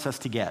really wants us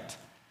to get.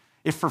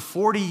 If for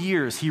 40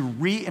 years he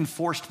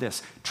reinforced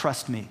this,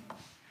 trust me.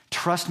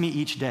 Trust me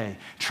each day.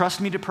 Trust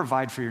me to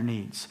provide for your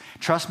needs.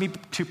 Trust me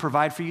to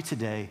provide for you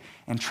today,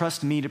 and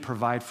trust me to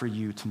provide for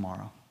you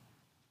tomorrow.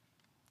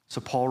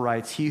 So Paul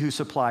writes, "He who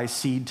supplies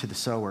seed to the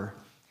sower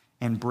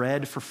and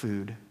bread for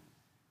food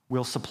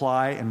will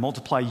supply and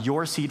multiply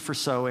your seed for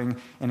sowing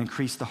and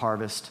increase the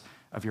harvest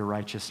of your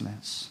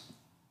righteousness."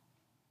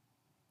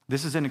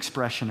 This is an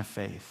expression of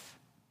faith,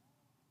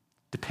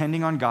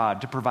 depending on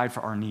God to provide for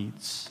our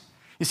needs.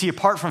 You see,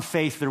 apart from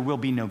faith, there will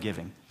be no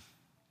giving.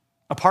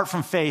 Apart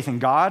from faith in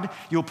God,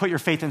 you'll put your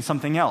faith in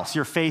something else.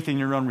 Your faith in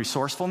your own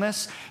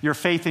resourcefulness, your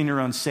faith in your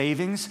own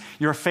savings,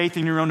 your faith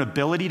in your own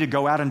ability to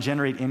go out and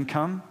generate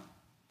income,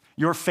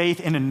 your faith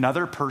in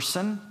another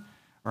person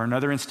or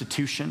another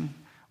institution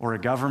or a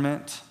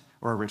government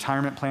or a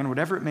retirement plan,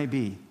 whatever it may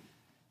be.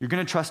 You're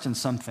going to trust in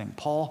something.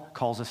 Paul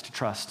calls us to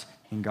trust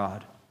in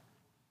God.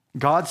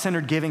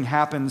 God-centered giving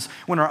happens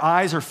when our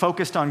eyes are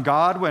focused on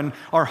God, when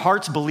our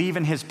hearts believe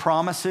in his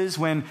promises,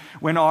 when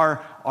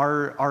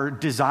our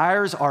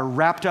desires are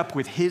wrapped up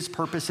with his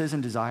purposes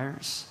and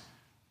desires.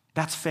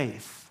 That's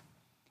faith.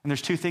 And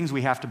there's two things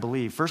we have to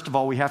believe. First of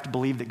all, we have to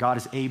believe that God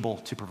is able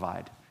to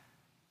provide.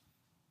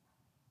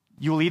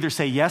 You will either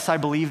say, yes, I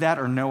believe that,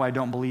 or no, I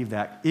don't believe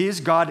that. Is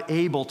God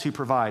able to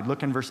provide?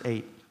 Look in verse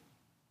 8.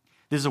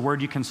 This is a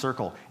word you can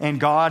circle. And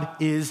God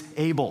is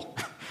able.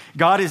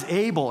 God is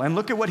able, and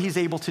look at what he's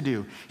able to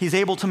do. He's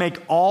able to make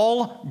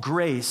all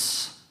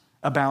grace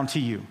abound to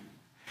you.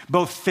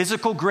 Both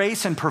physical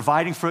grace and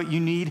providing for what you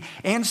need,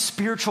 and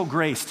spiritual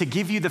grace to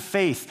give you the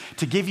faith,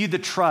 to give you the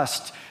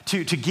trust,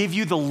 to give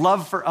you the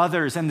love for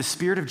others and the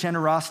spirit of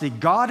generosity.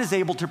 God is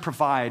able to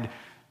provide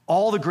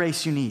all the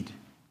grace you need.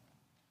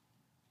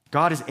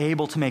 God is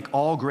able to make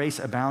all grace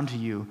abound to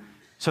you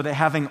so that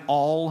having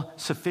all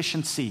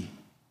sufficiency,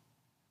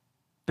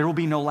 there will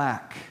be no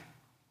lack.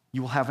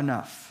 You will have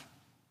enough.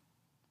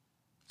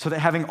 So that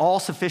having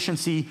all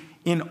sufficiency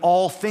in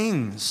all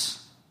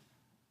things,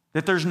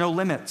 that there's no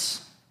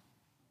limits.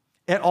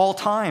 At all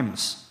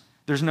times,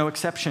 there's no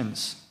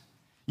exceptions.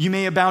 You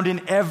may abound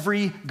in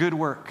every good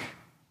work.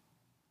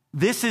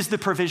 This is the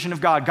provision of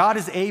God. God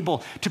is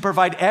able to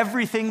provide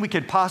everything we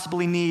could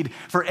possibly need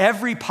for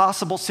every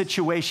possible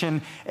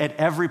situation at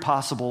every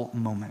possible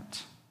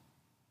moment,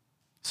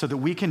 so that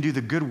we can do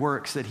the good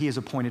works that he has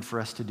appointed for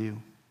us to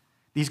do.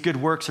 These good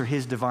works are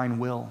his divine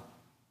will.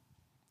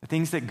 The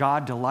things that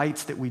God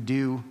delights that we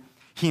do.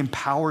 He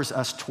empowers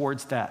us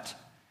towards that,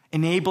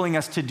 enabling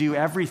us to do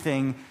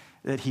everything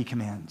that he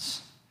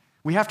commands.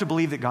 We have to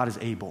believe that God is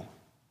able.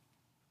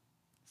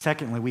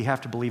 Secondly, we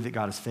have to believe that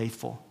God is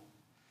faithful.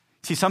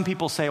 See, some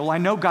people say, well, I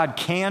know God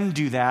can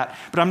do that,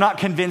 but I'm not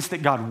convinced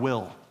that God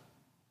will.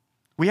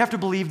 We have to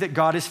believe that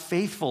God is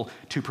faithful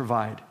to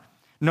provide.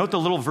 Note the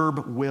little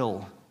verb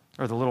will,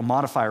 or the little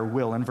modifier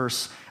will in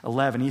verse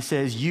 11. He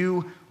says,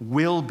 you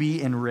will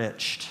be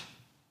enriched.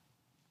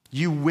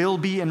 You will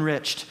be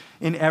enriched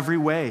in every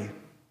way,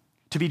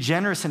 to be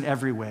generous in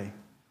every way,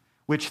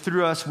 which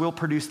through us will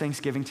produce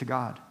thanksgiving to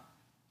God.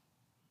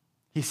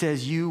 He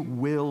says, you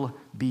will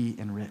be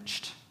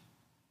enriched.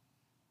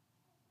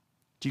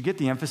 Do you get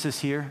the emphasis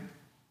here?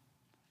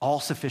 All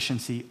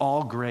sufficiency,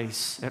 all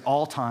grace, at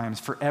all times,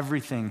 for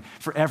everything,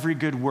 for every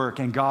good work,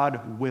 and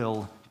God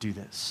will do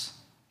this.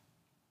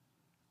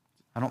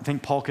 I don't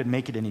think Paul could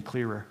make it any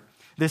clearer.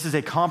 This is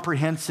a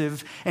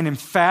comprehensive and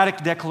emphatic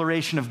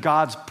declaration of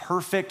God's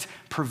perfect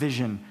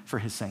provision for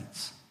his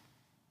saints.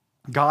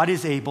 God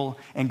is able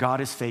and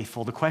God is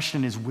faithful. The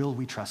question is, will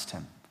we trust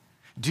him?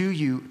 Do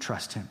you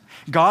trust him?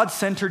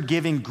 God-centered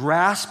giving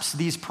grasps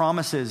these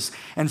promises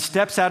and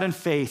steps out in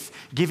faith,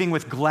 giving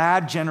with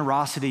glad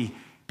generosity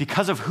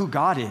because of who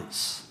God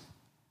is.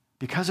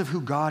 Because of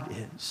who God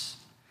is.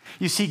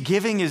 You see,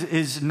 giving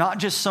is not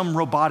just some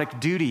robotic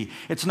duty.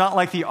 It's not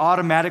like the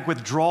automatic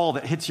withdrawal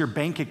that hits your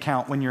bank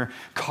account when your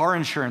car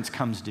insurance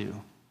comes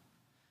due.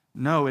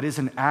 No, it is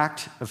an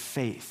act of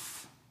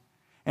faith.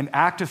 An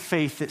act of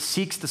faith that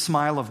seeks the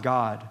smile of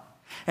God.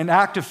 An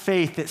act of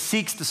faith that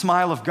seeks the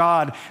smile of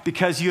God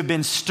because you have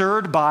been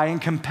stirred by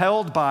and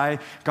compelled by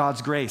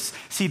God's grace.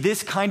 See,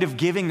 this kind of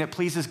giving that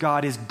pleases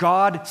God is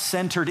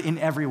God-centered in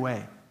every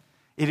way.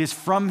 It is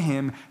from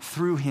him,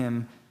 through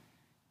him,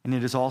 and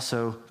it is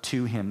also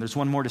to him. There's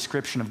one more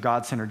description of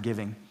God-centered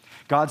giving.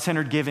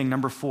 God-centered giving,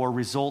 number 4,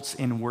 results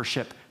in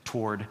worship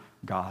toward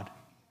God.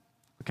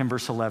 Look in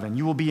verse 11.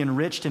 You will be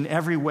enriched in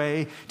every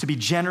way, to be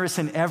generous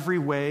in every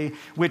way,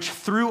 which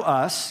through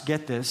us,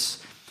 get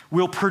this,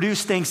 will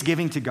produce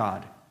thanksgiving to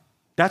God.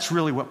 That's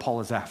really what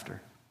Paul is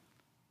after.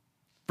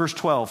 Verse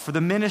 12, for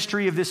the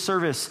ministry of this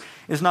service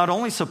is not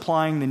only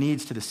supplying the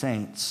needs to the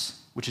saints,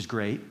 which is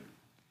great,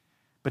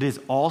 but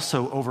is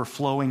also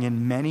overflowing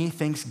in many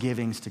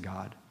thanksgivings to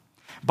God.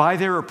 By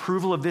their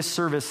approval of this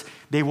service,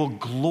 they will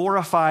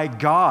glorify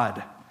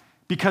God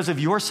because of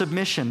your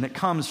submission that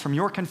comes from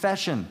your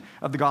confession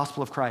of the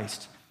gospel of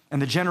Christ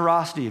and the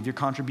generosity of your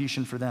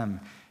contribution for them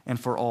and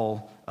for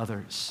all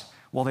others,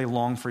 while they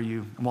long for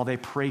you and while they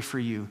pray for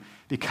you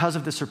because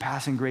of the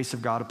surpassing grace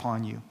of God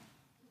upon you.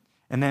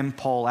 And then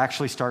Paul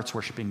actually starts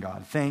worshiping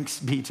God. Thanks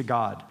be to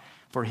God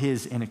for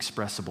his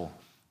inexpressible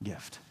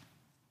gift.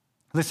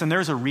 Listen,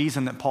 there's a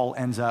reason that Paul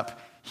ends up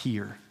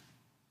here.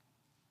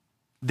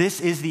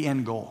 This is the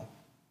end goal.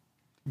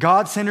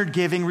 God-centered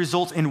giving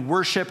results in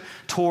worship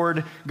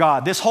toward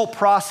God. This whole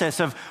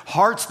process of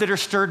hearts that are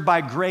stirred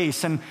by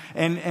grace and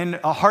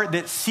a heart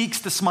that seeks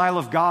the smile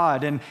of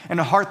God and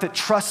a heart that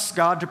trusts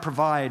God to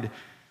provide,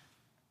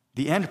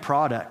 the end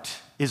product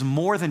is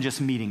more than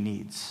just meeting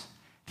needs.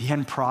 The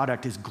end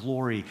product is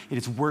glory. It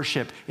is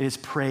worship. It is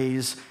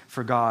praise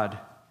for God.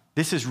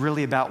 This is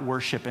really about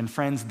worship, and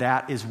friends,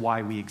 that is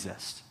why we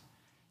exist.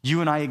 You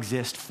and I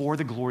exist for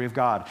the glory of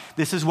God.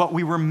 This is what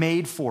we were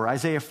made for.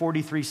 Isaiah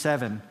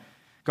 43:7.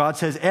 God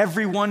says,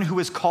 everyone who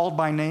is called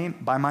by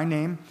my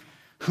name,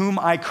 whom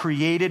I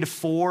created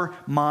for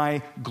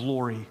my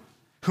glory,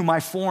 whom I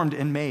formed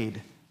and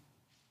made.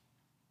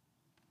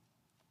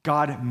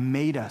 God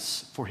made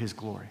us for his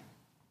glory.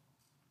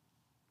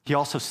 He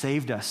also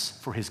saved us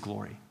for his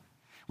glory.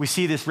 We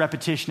see this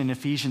repetition in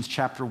Ephesians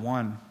chapter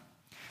 1,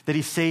 that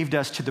he saved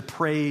us to the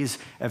praise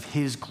of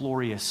his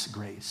glorious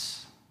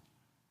grace.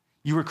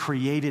 You were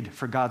created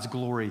for God's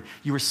glory.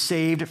 You were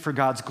saved for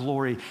God's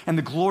glory. And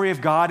the glory of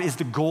God is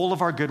the goal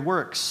of our good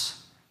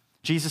works.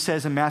 Jesus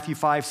says in Matthew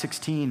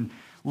 5:16,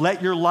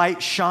 let your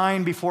light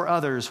shine before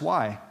others.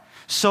 Why?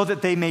 So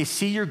that they may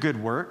see your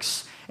good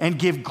works and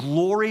give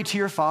glory to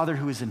your Father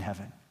who is in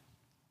heaven.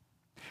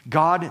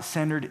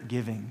 God-centered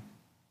giving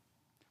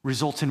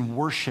results in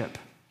worship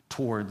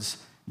towards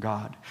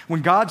God.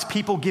 When God's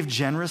people give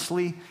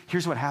generously,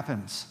 here's what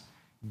happens.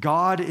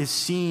 God is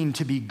seen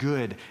to be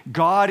good.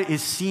 God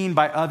is seen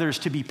by others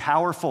to be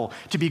powerful,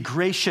 to be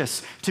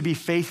gracious, to be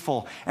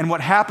faithful. And what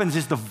happens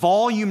is the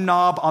volume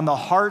knob on the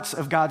hearts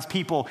of God's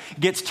people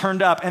gets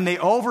turned up and they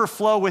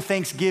overflow with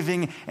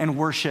thanksgiving and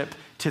worship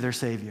to their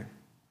Savior.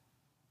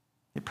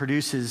 It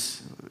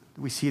produces,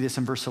 we see this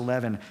in verse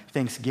 11,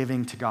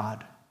 thanksgiving to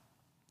God.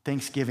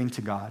 Thanksgiving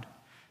to God.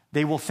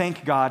 They will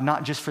thank God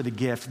not just for the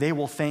gift. They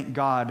will thank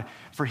God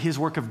for his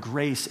work of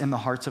grace in the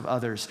hearts of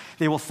others.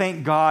 They will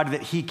thank God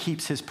that he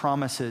keeps his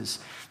promises.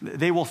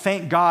 They will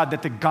thank God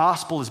that the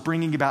gospel is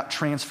bringing about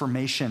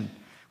transformation.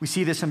 We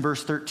see this in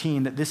verse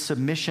 13, that this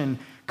submission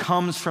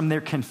comes from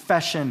their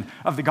confession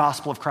of the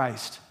gospel of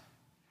Christ.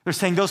 They're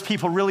saying those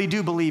people really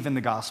do believe in the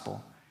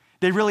gospel.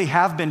 They really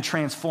have been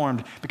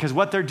transformed because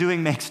what they're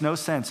doing makes no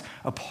sense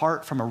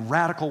apart from a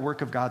radical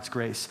work of God's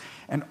grace.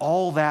 And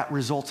all that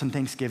results in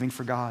thanksgiving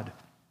for God.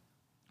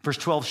 Verse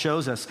 12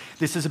 shows us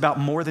this is about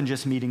more than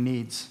just meeting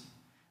needs.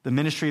 The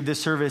ministry of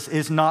this service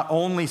is not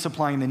only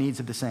supplying the needs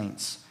of the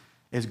saints,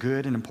 as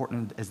good and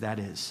important as that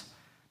is,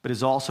 but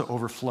is also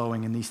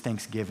overflowing in these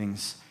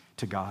thanksgivings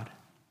to God.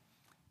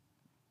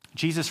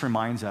 Jesus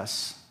reminds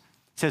us,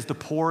 he says, the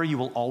poor you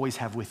will always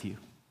have with you.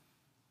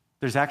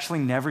 There's actually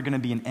never going to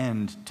be an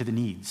end to the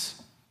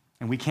needs,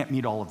 and we can't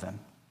meet all of them.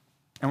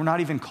 And we're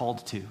not even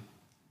called to.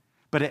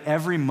 But at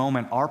every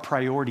moment, our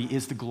priority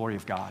is the glory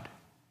of God,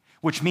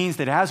 which means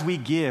that as we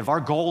give, our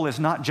goal is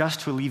not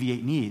just to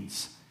alleviate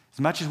needs, as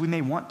much as we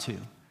may want to.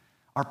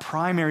 Our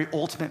primary,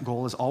 ultimate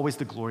goal is always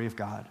the glory of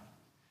God.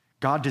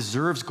 God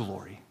deserves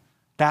glory.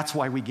 That's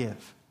why we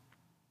give.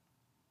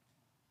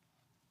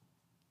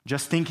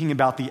 Just thinking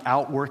about the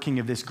outworking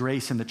of this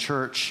grace in the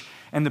church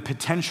and the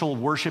potential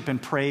worship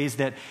and praise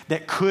that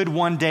could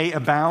one day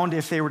abound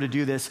if they were to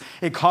do this,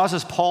 it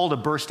causes Paul to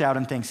burst out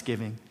in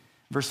thanksgiving.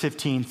 Verse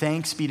 15,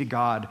 thanks be to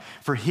God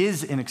for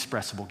his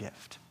inexpressible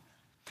gift.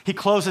 He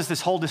closes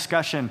this whole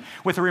discussion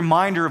with a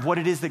reminder of what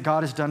it is that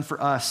God has done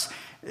for us.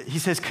 He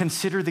says,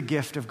 consider the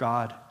gift of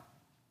God.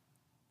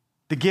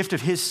 The gift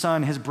of his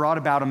Son has brought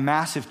about a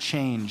massive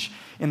change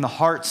in the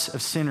hearts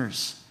of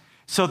sinners,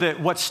 so that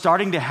what's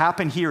starting to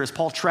happen here as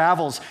Paul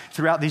travels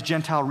throughout these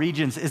Gentile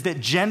regions is that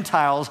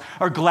Gentiles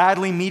are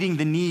gladly meeting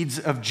the needs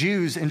of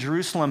Jews in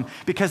Jerusalem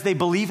because they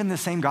believe in the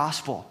same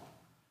gospel,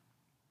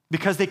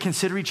 because they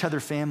consider each other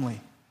family.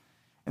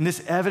 And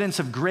this evidence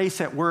of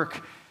grace at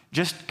work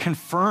just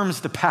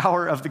confirms the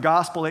power of the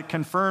gospel. It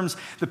confirms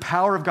the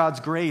power of God's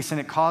grace, and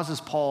it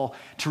causes Paul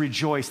to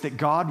rejoice that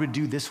God would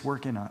do this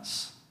work in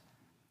us.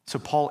 So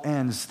Paul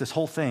ends this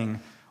whole thing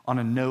on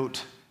a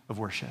note of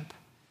worship.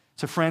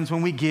 So friends,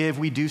 when we give,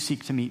 we do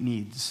seek to meet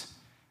needs,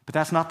 but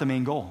that's not the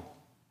main goal.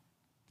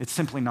 It's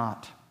simply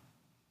not.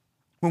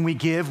 When we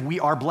give, we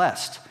are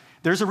blessed.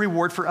 There's a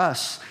reward for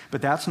us,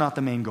 but that's not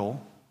the main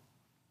goal.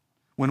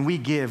 When we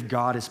give,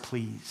 God is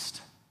pleased.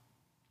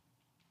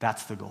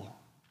 That's the goal.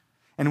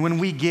 And when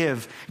we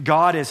give,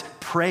 God is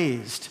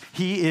praised.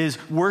 He is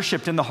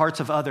worshiped in the hearts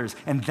of others,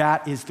 and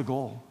that is the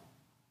goal.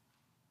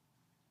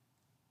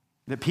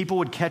 That people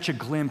would catch a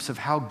glimpse of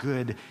how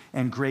good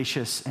and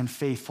gracious and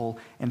faithful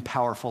and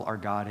powerful our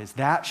God is.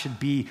 That should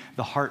be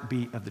the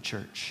heartbeat of the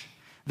church.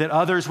 That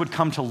others would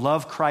come to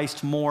love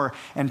Christ more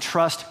and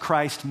trust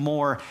Christ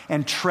more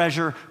and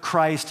treasure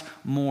Christ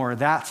more.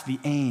 That's the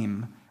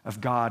aim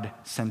of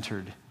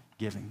God-centered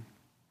giving.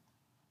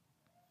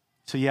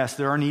 So yes,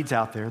 there are needs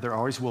out there. There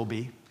always will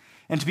be.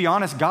 And to be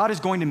honest, God is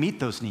going to meet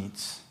those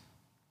needs.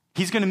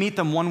 He's going to meet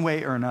them one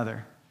way or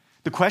another.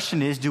 The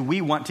question is, do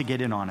we want to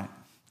get in on it?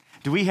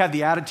 Do we have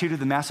the attitude of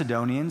the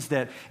Macedonians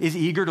that is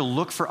eager to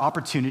look for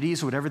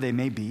opportunities, whatever they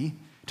may be,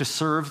 to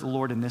serve the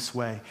Lord in this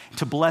way,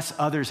 to bless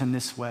others in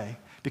this way,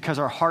 because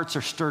our hearts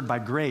are stirred by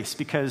grace,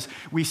 because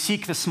we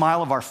seek the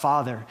smile of our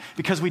Father,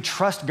 because we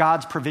trust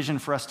God's provision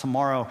for us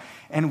tomorrow,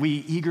 and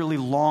we eagerly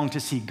long to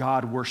see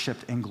God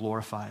worshiped and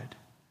glorified?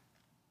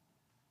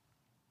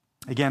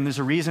 Again, there's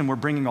a reason we're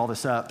bringing all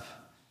this up.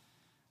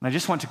 And I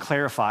just want to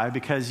clarify,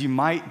 because you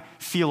might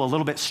feel a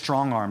little bit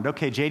strong-armed.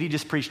 Okay, JD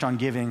just preached on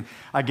giving.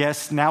 I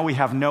guess now we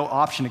have no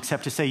option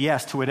except to say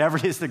yes to whatever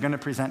it is they're going to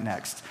present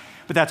next.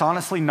 But that's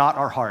honestly not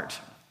our heart.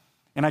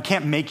 And I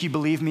can't make you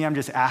believe me. I'm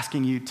just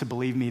asking you to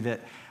believe me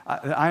that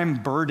I am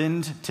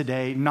burdened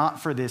today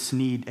not for this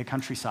need at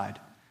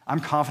Countryside. I'm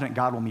confident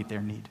God will meet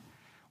their need.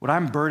 What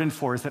I'm burdened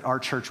for is that our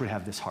church would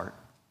have this heart.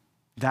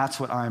 That's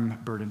what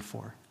I'm burdened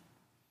for.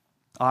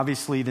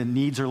 Obviously, the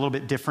needs are a little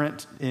bit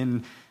different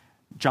in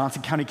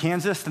Johnson County,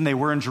 Kansas, than they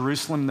were in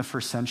Jerusalem in the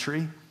first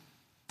century.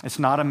 It's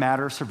not a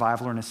matter of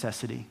survival or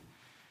necessity.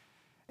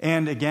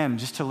 And again,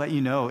 just to let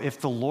you know,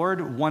 if the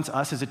Lord wants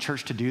us as a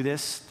church to do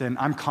this, then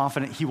I'm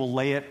confident he will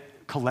lay it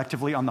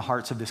collectively on the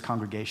hearts of this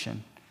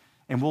congregation,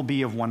 and we'll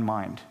be of one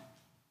mind,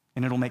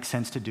 and it'll make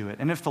sense to do it.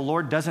 And if the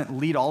Lord doesn't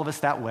lead all of us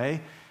that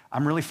way,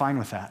 I'm really fine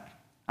with that.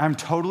 I'm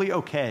totally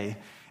okay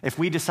if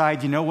we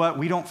decide, you know what,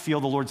 we don't feel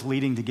the Lord's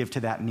leading to give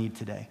to that need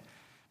today.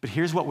 But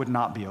here's what would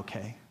not be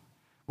okay.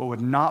 What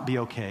would not be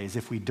okay is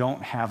if we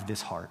don't have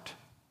this heart.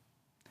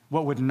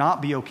 What would not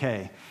be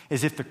okay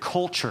is if the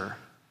culture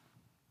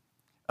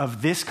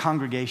of this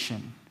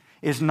congregation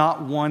is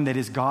not one that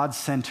is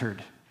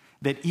God-centered,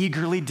 that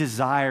eagerly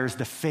desires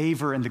the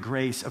favor and the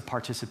grace of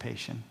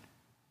participation.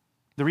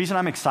 The reason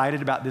I'm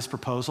excited about this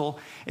proposal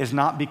is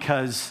not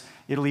because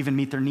it'll even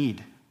meet their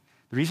need.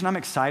 The reason I'm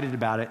excited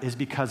about it is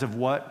because of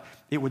what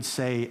it would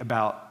say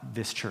about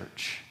this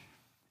church.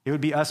 It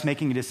would be us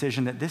making a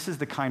decision that this is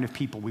the kind of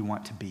people we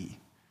want to be.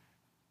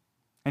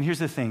 And here's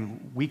the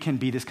thing, we can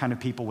be this kind of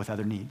people with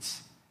other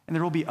needs, and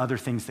there will be other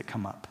things that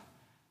come up.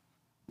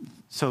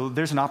 So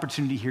there's an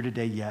opportunity here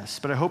today, yes,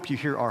 but I hope you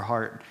hear our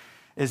heart,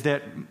 is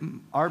that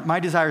my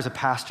desire as a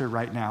pastor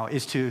right now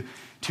is to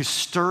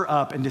stir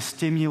up and to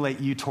stimulate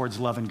you towards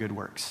love and good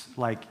works,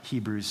 like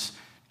Hebrews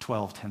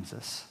 12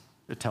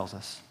 tells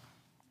us.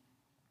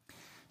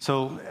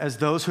 So as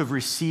those who have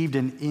received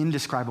an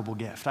indescribable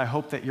gift, I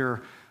hope that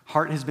your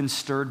heart has been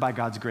stirred by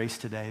God's grace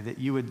today, that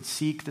you would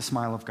seek the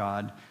smile of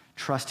God,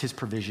 trust his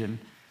provision,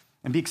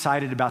 and be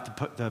excited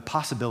about the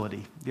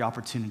possibility, the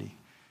opportunity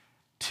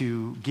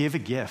to give a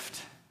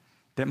gift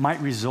that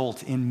might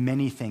result in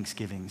many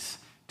thanksgivings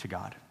to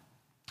God.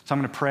 So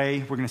I'm going to pray,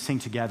 we're going to sing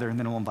together, and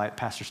then we'll invite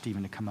Pastor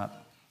Stephen to come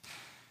up.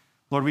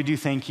 Lord, we do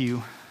thank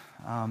you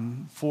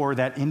for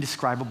that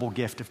indescribable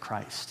gift of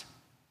Christ.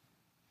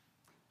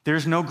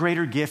 There's no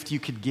greater gift you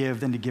could give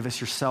than to give us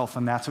yourself,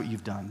 and that's what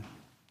you've done.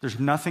 There's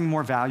nothing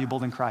more valuable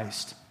than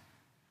Christ.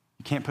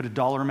 You can't put a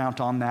dollar amount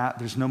on that.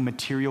 There's no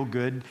material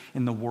good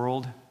in the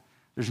world.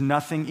 There's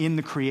nothing in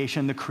the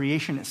creation. The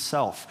creation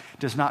itself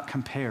does not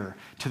compare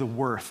to the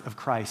worth of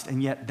Christ,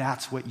 and yet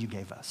that's what you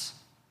gave us.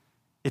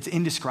 It's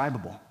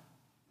indescribable,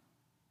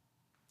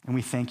 and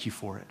we thank you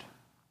for it.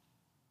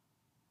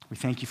 We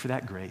thank you for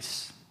that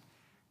grace.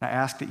 I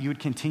ask that you would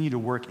continue to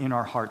work in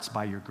our hearts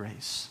by your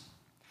grace.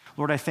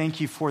 Lord, I thank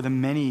you for the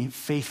many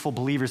faithful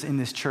believers in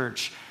this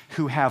church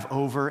who have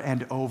over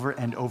and over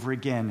and over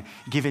again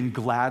given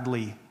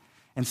gladly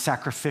and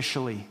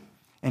sacrificially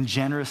and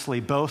generously,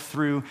 both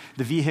through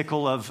the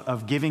vehicle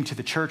of giving to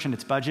the church and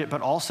its budget,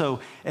 but also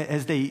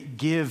as they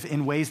give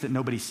in ways that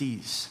nobody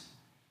sees,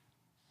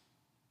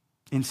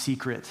 in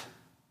secret,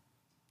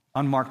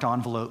 unmarked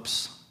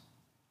envelopes,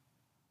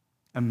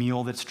 a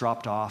meal that's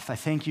dropped off. I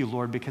thank you,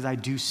 Lord, because I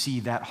do see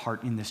that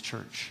heart in this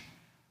church.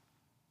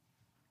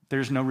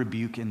 There's no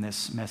rebuke in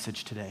this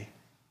message today.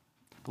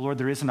 But Lord,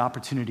 there is an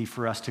opportunity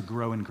for us to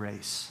grow in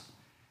grace.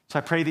 So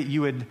I pray that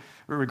you would,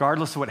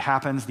 regardless of what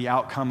happens, the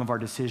outcome of our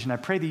decision, I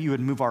pray that you would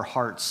move our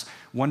hearts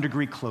 1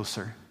 degree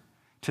closer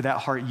to that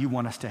heart you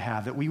want us to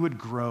have, that we would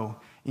grow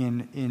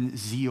in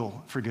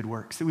zeal for good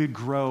works, that we would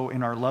grow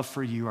in our love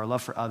for you, our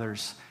love for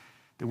others,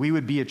 that we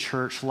would be a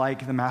church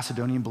like the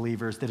Macedonian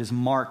believers that is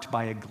marked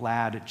by a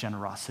glad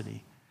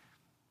generosity,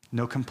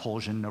 no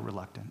compulsion, no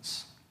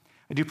reluctance.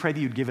 I do pray that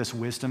you'd give us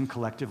wisdom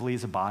collectively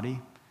as a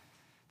body,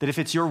 that if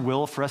it's your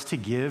will for us to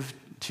give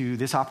to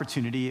this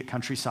opportunity at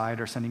Countryside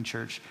or Sending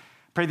Church,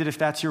 pray that if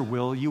that's your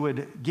will, you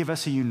would give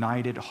us a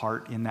united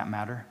heart in that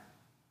matter.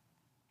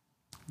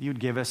 You would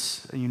give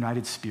us a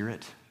united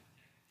spirit.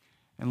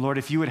 And Lord,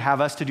 if you would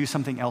have us to do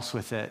something else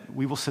with it,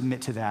 we will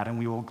submit to that and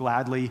we will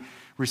gladly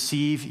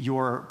receive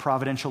your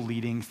providential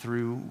leading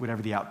through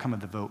whatever the outcome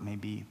of the vote may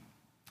be.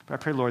 But I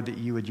pray, Lord, that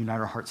you would unite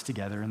our hearts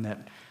together and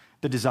that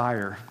the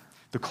desire,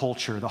 the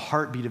culture, the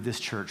heartbeat of this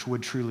church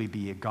would truly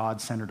be a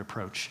God-centered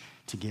approach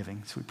to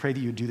giving. So we pray that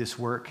you would do this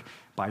work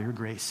by your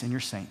grace and your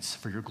saints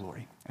for your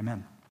glory.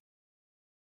 Amen.